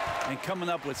boards and coming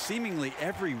up with seemingly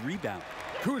every rebound.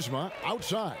 Kuzma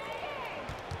outside.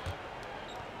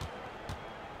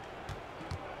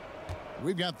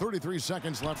 We've got 33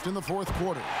 seconds left in the fourth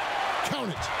quarter.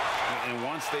 Count it. And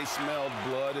once they smelled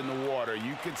blood in the water,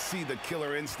 you could see the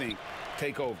killer instinct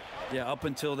take over. Yeah, up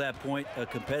until that point, a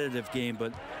competitive game,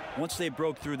 but once they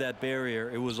broke through that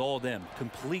barrier, it was all them.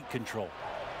 Complete control.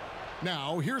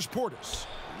 Now, here's Portis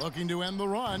looking to end the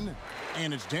run,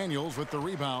 and it's Daniels with the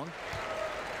rebound.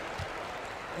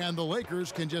 And the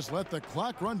Lakers can just let the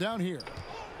clock run down here.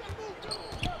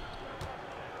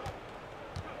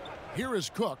 Here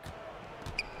is Cook.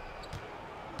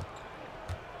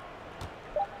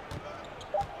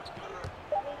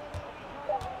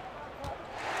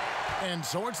 And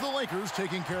so it's the Lakers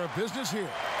taking care of business here.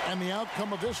 And the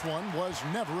outcome of this one was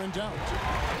never in doubt.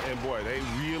 And boy, they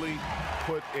really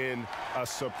put in a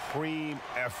supreme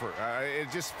effort. It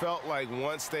just felt like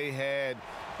once they had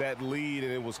that lead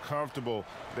and it was comfortable,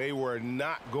 they were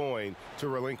not going to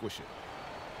relinquish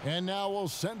it. And now we'll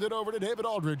send it over to David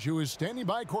Aldridge, who is standing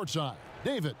by courtside.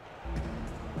 David.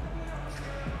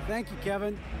 Thank you,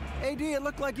 Kevin. AD, it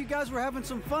looked like you guys were having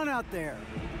some fun out there.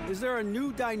 Is there a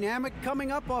new dynamic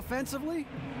coming up offensively?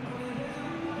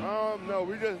 No,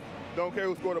 we just don't care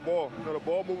who scored the ball. You know, the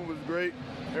ball movement was great.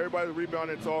 Everybody's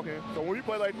rebounding and talking. So when we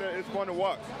play like that, it's fun to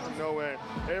watch. You know, and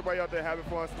everybody out there having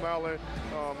fun, smiling,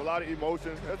 a lot of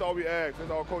emotions. That's all we asked. That's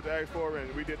all Coach asked for,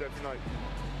 and we did that tonight.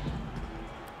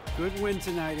 Good win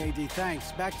tonight, AD.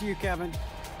 Thanks. Back to you, Kevin.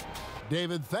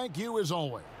 David, thank you as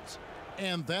always.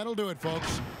 And that'll do it,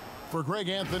 folks. For Greg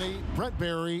Anthony, Brent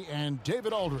Barry, and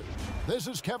David Aldridge, this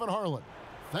is Kevin Harlan.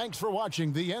 Thanks for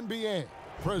watching the NBA,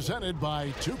 presented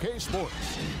by 2K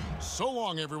Sports. So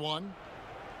long, everyone.